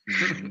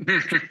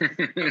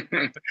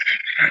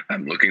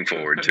 I'm looking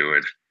forward to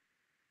it.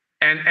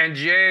 And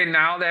Jay,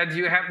 now that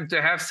you happen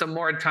to have some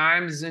more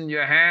times in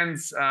your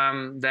hands,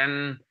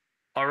 then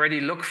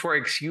already look for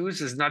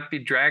excuses, not be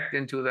dragged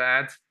into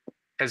that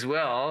as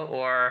well,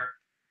 or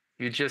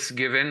you just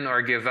give in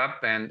or give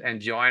up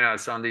and join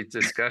us on these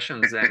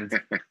discussions and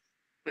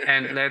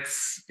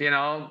let's, you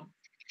know,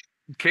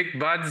 kick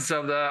butts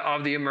of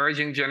the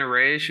emerging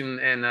generation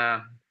in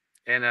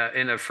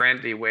a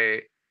friendly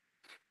way.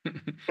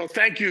 Well,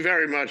 thank you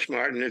very much,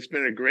 Martin. It's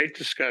been a great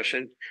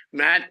discussion.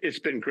 Matt, it's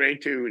been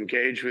great to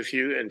engage with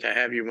you and to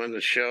have you on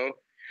the show.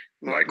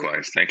 Martin,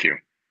 likewise, thank you.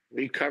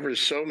 We cover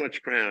so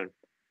much ground.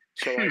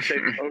 So I say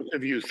to both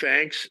of you,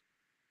 thanks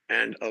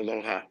and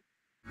aloha.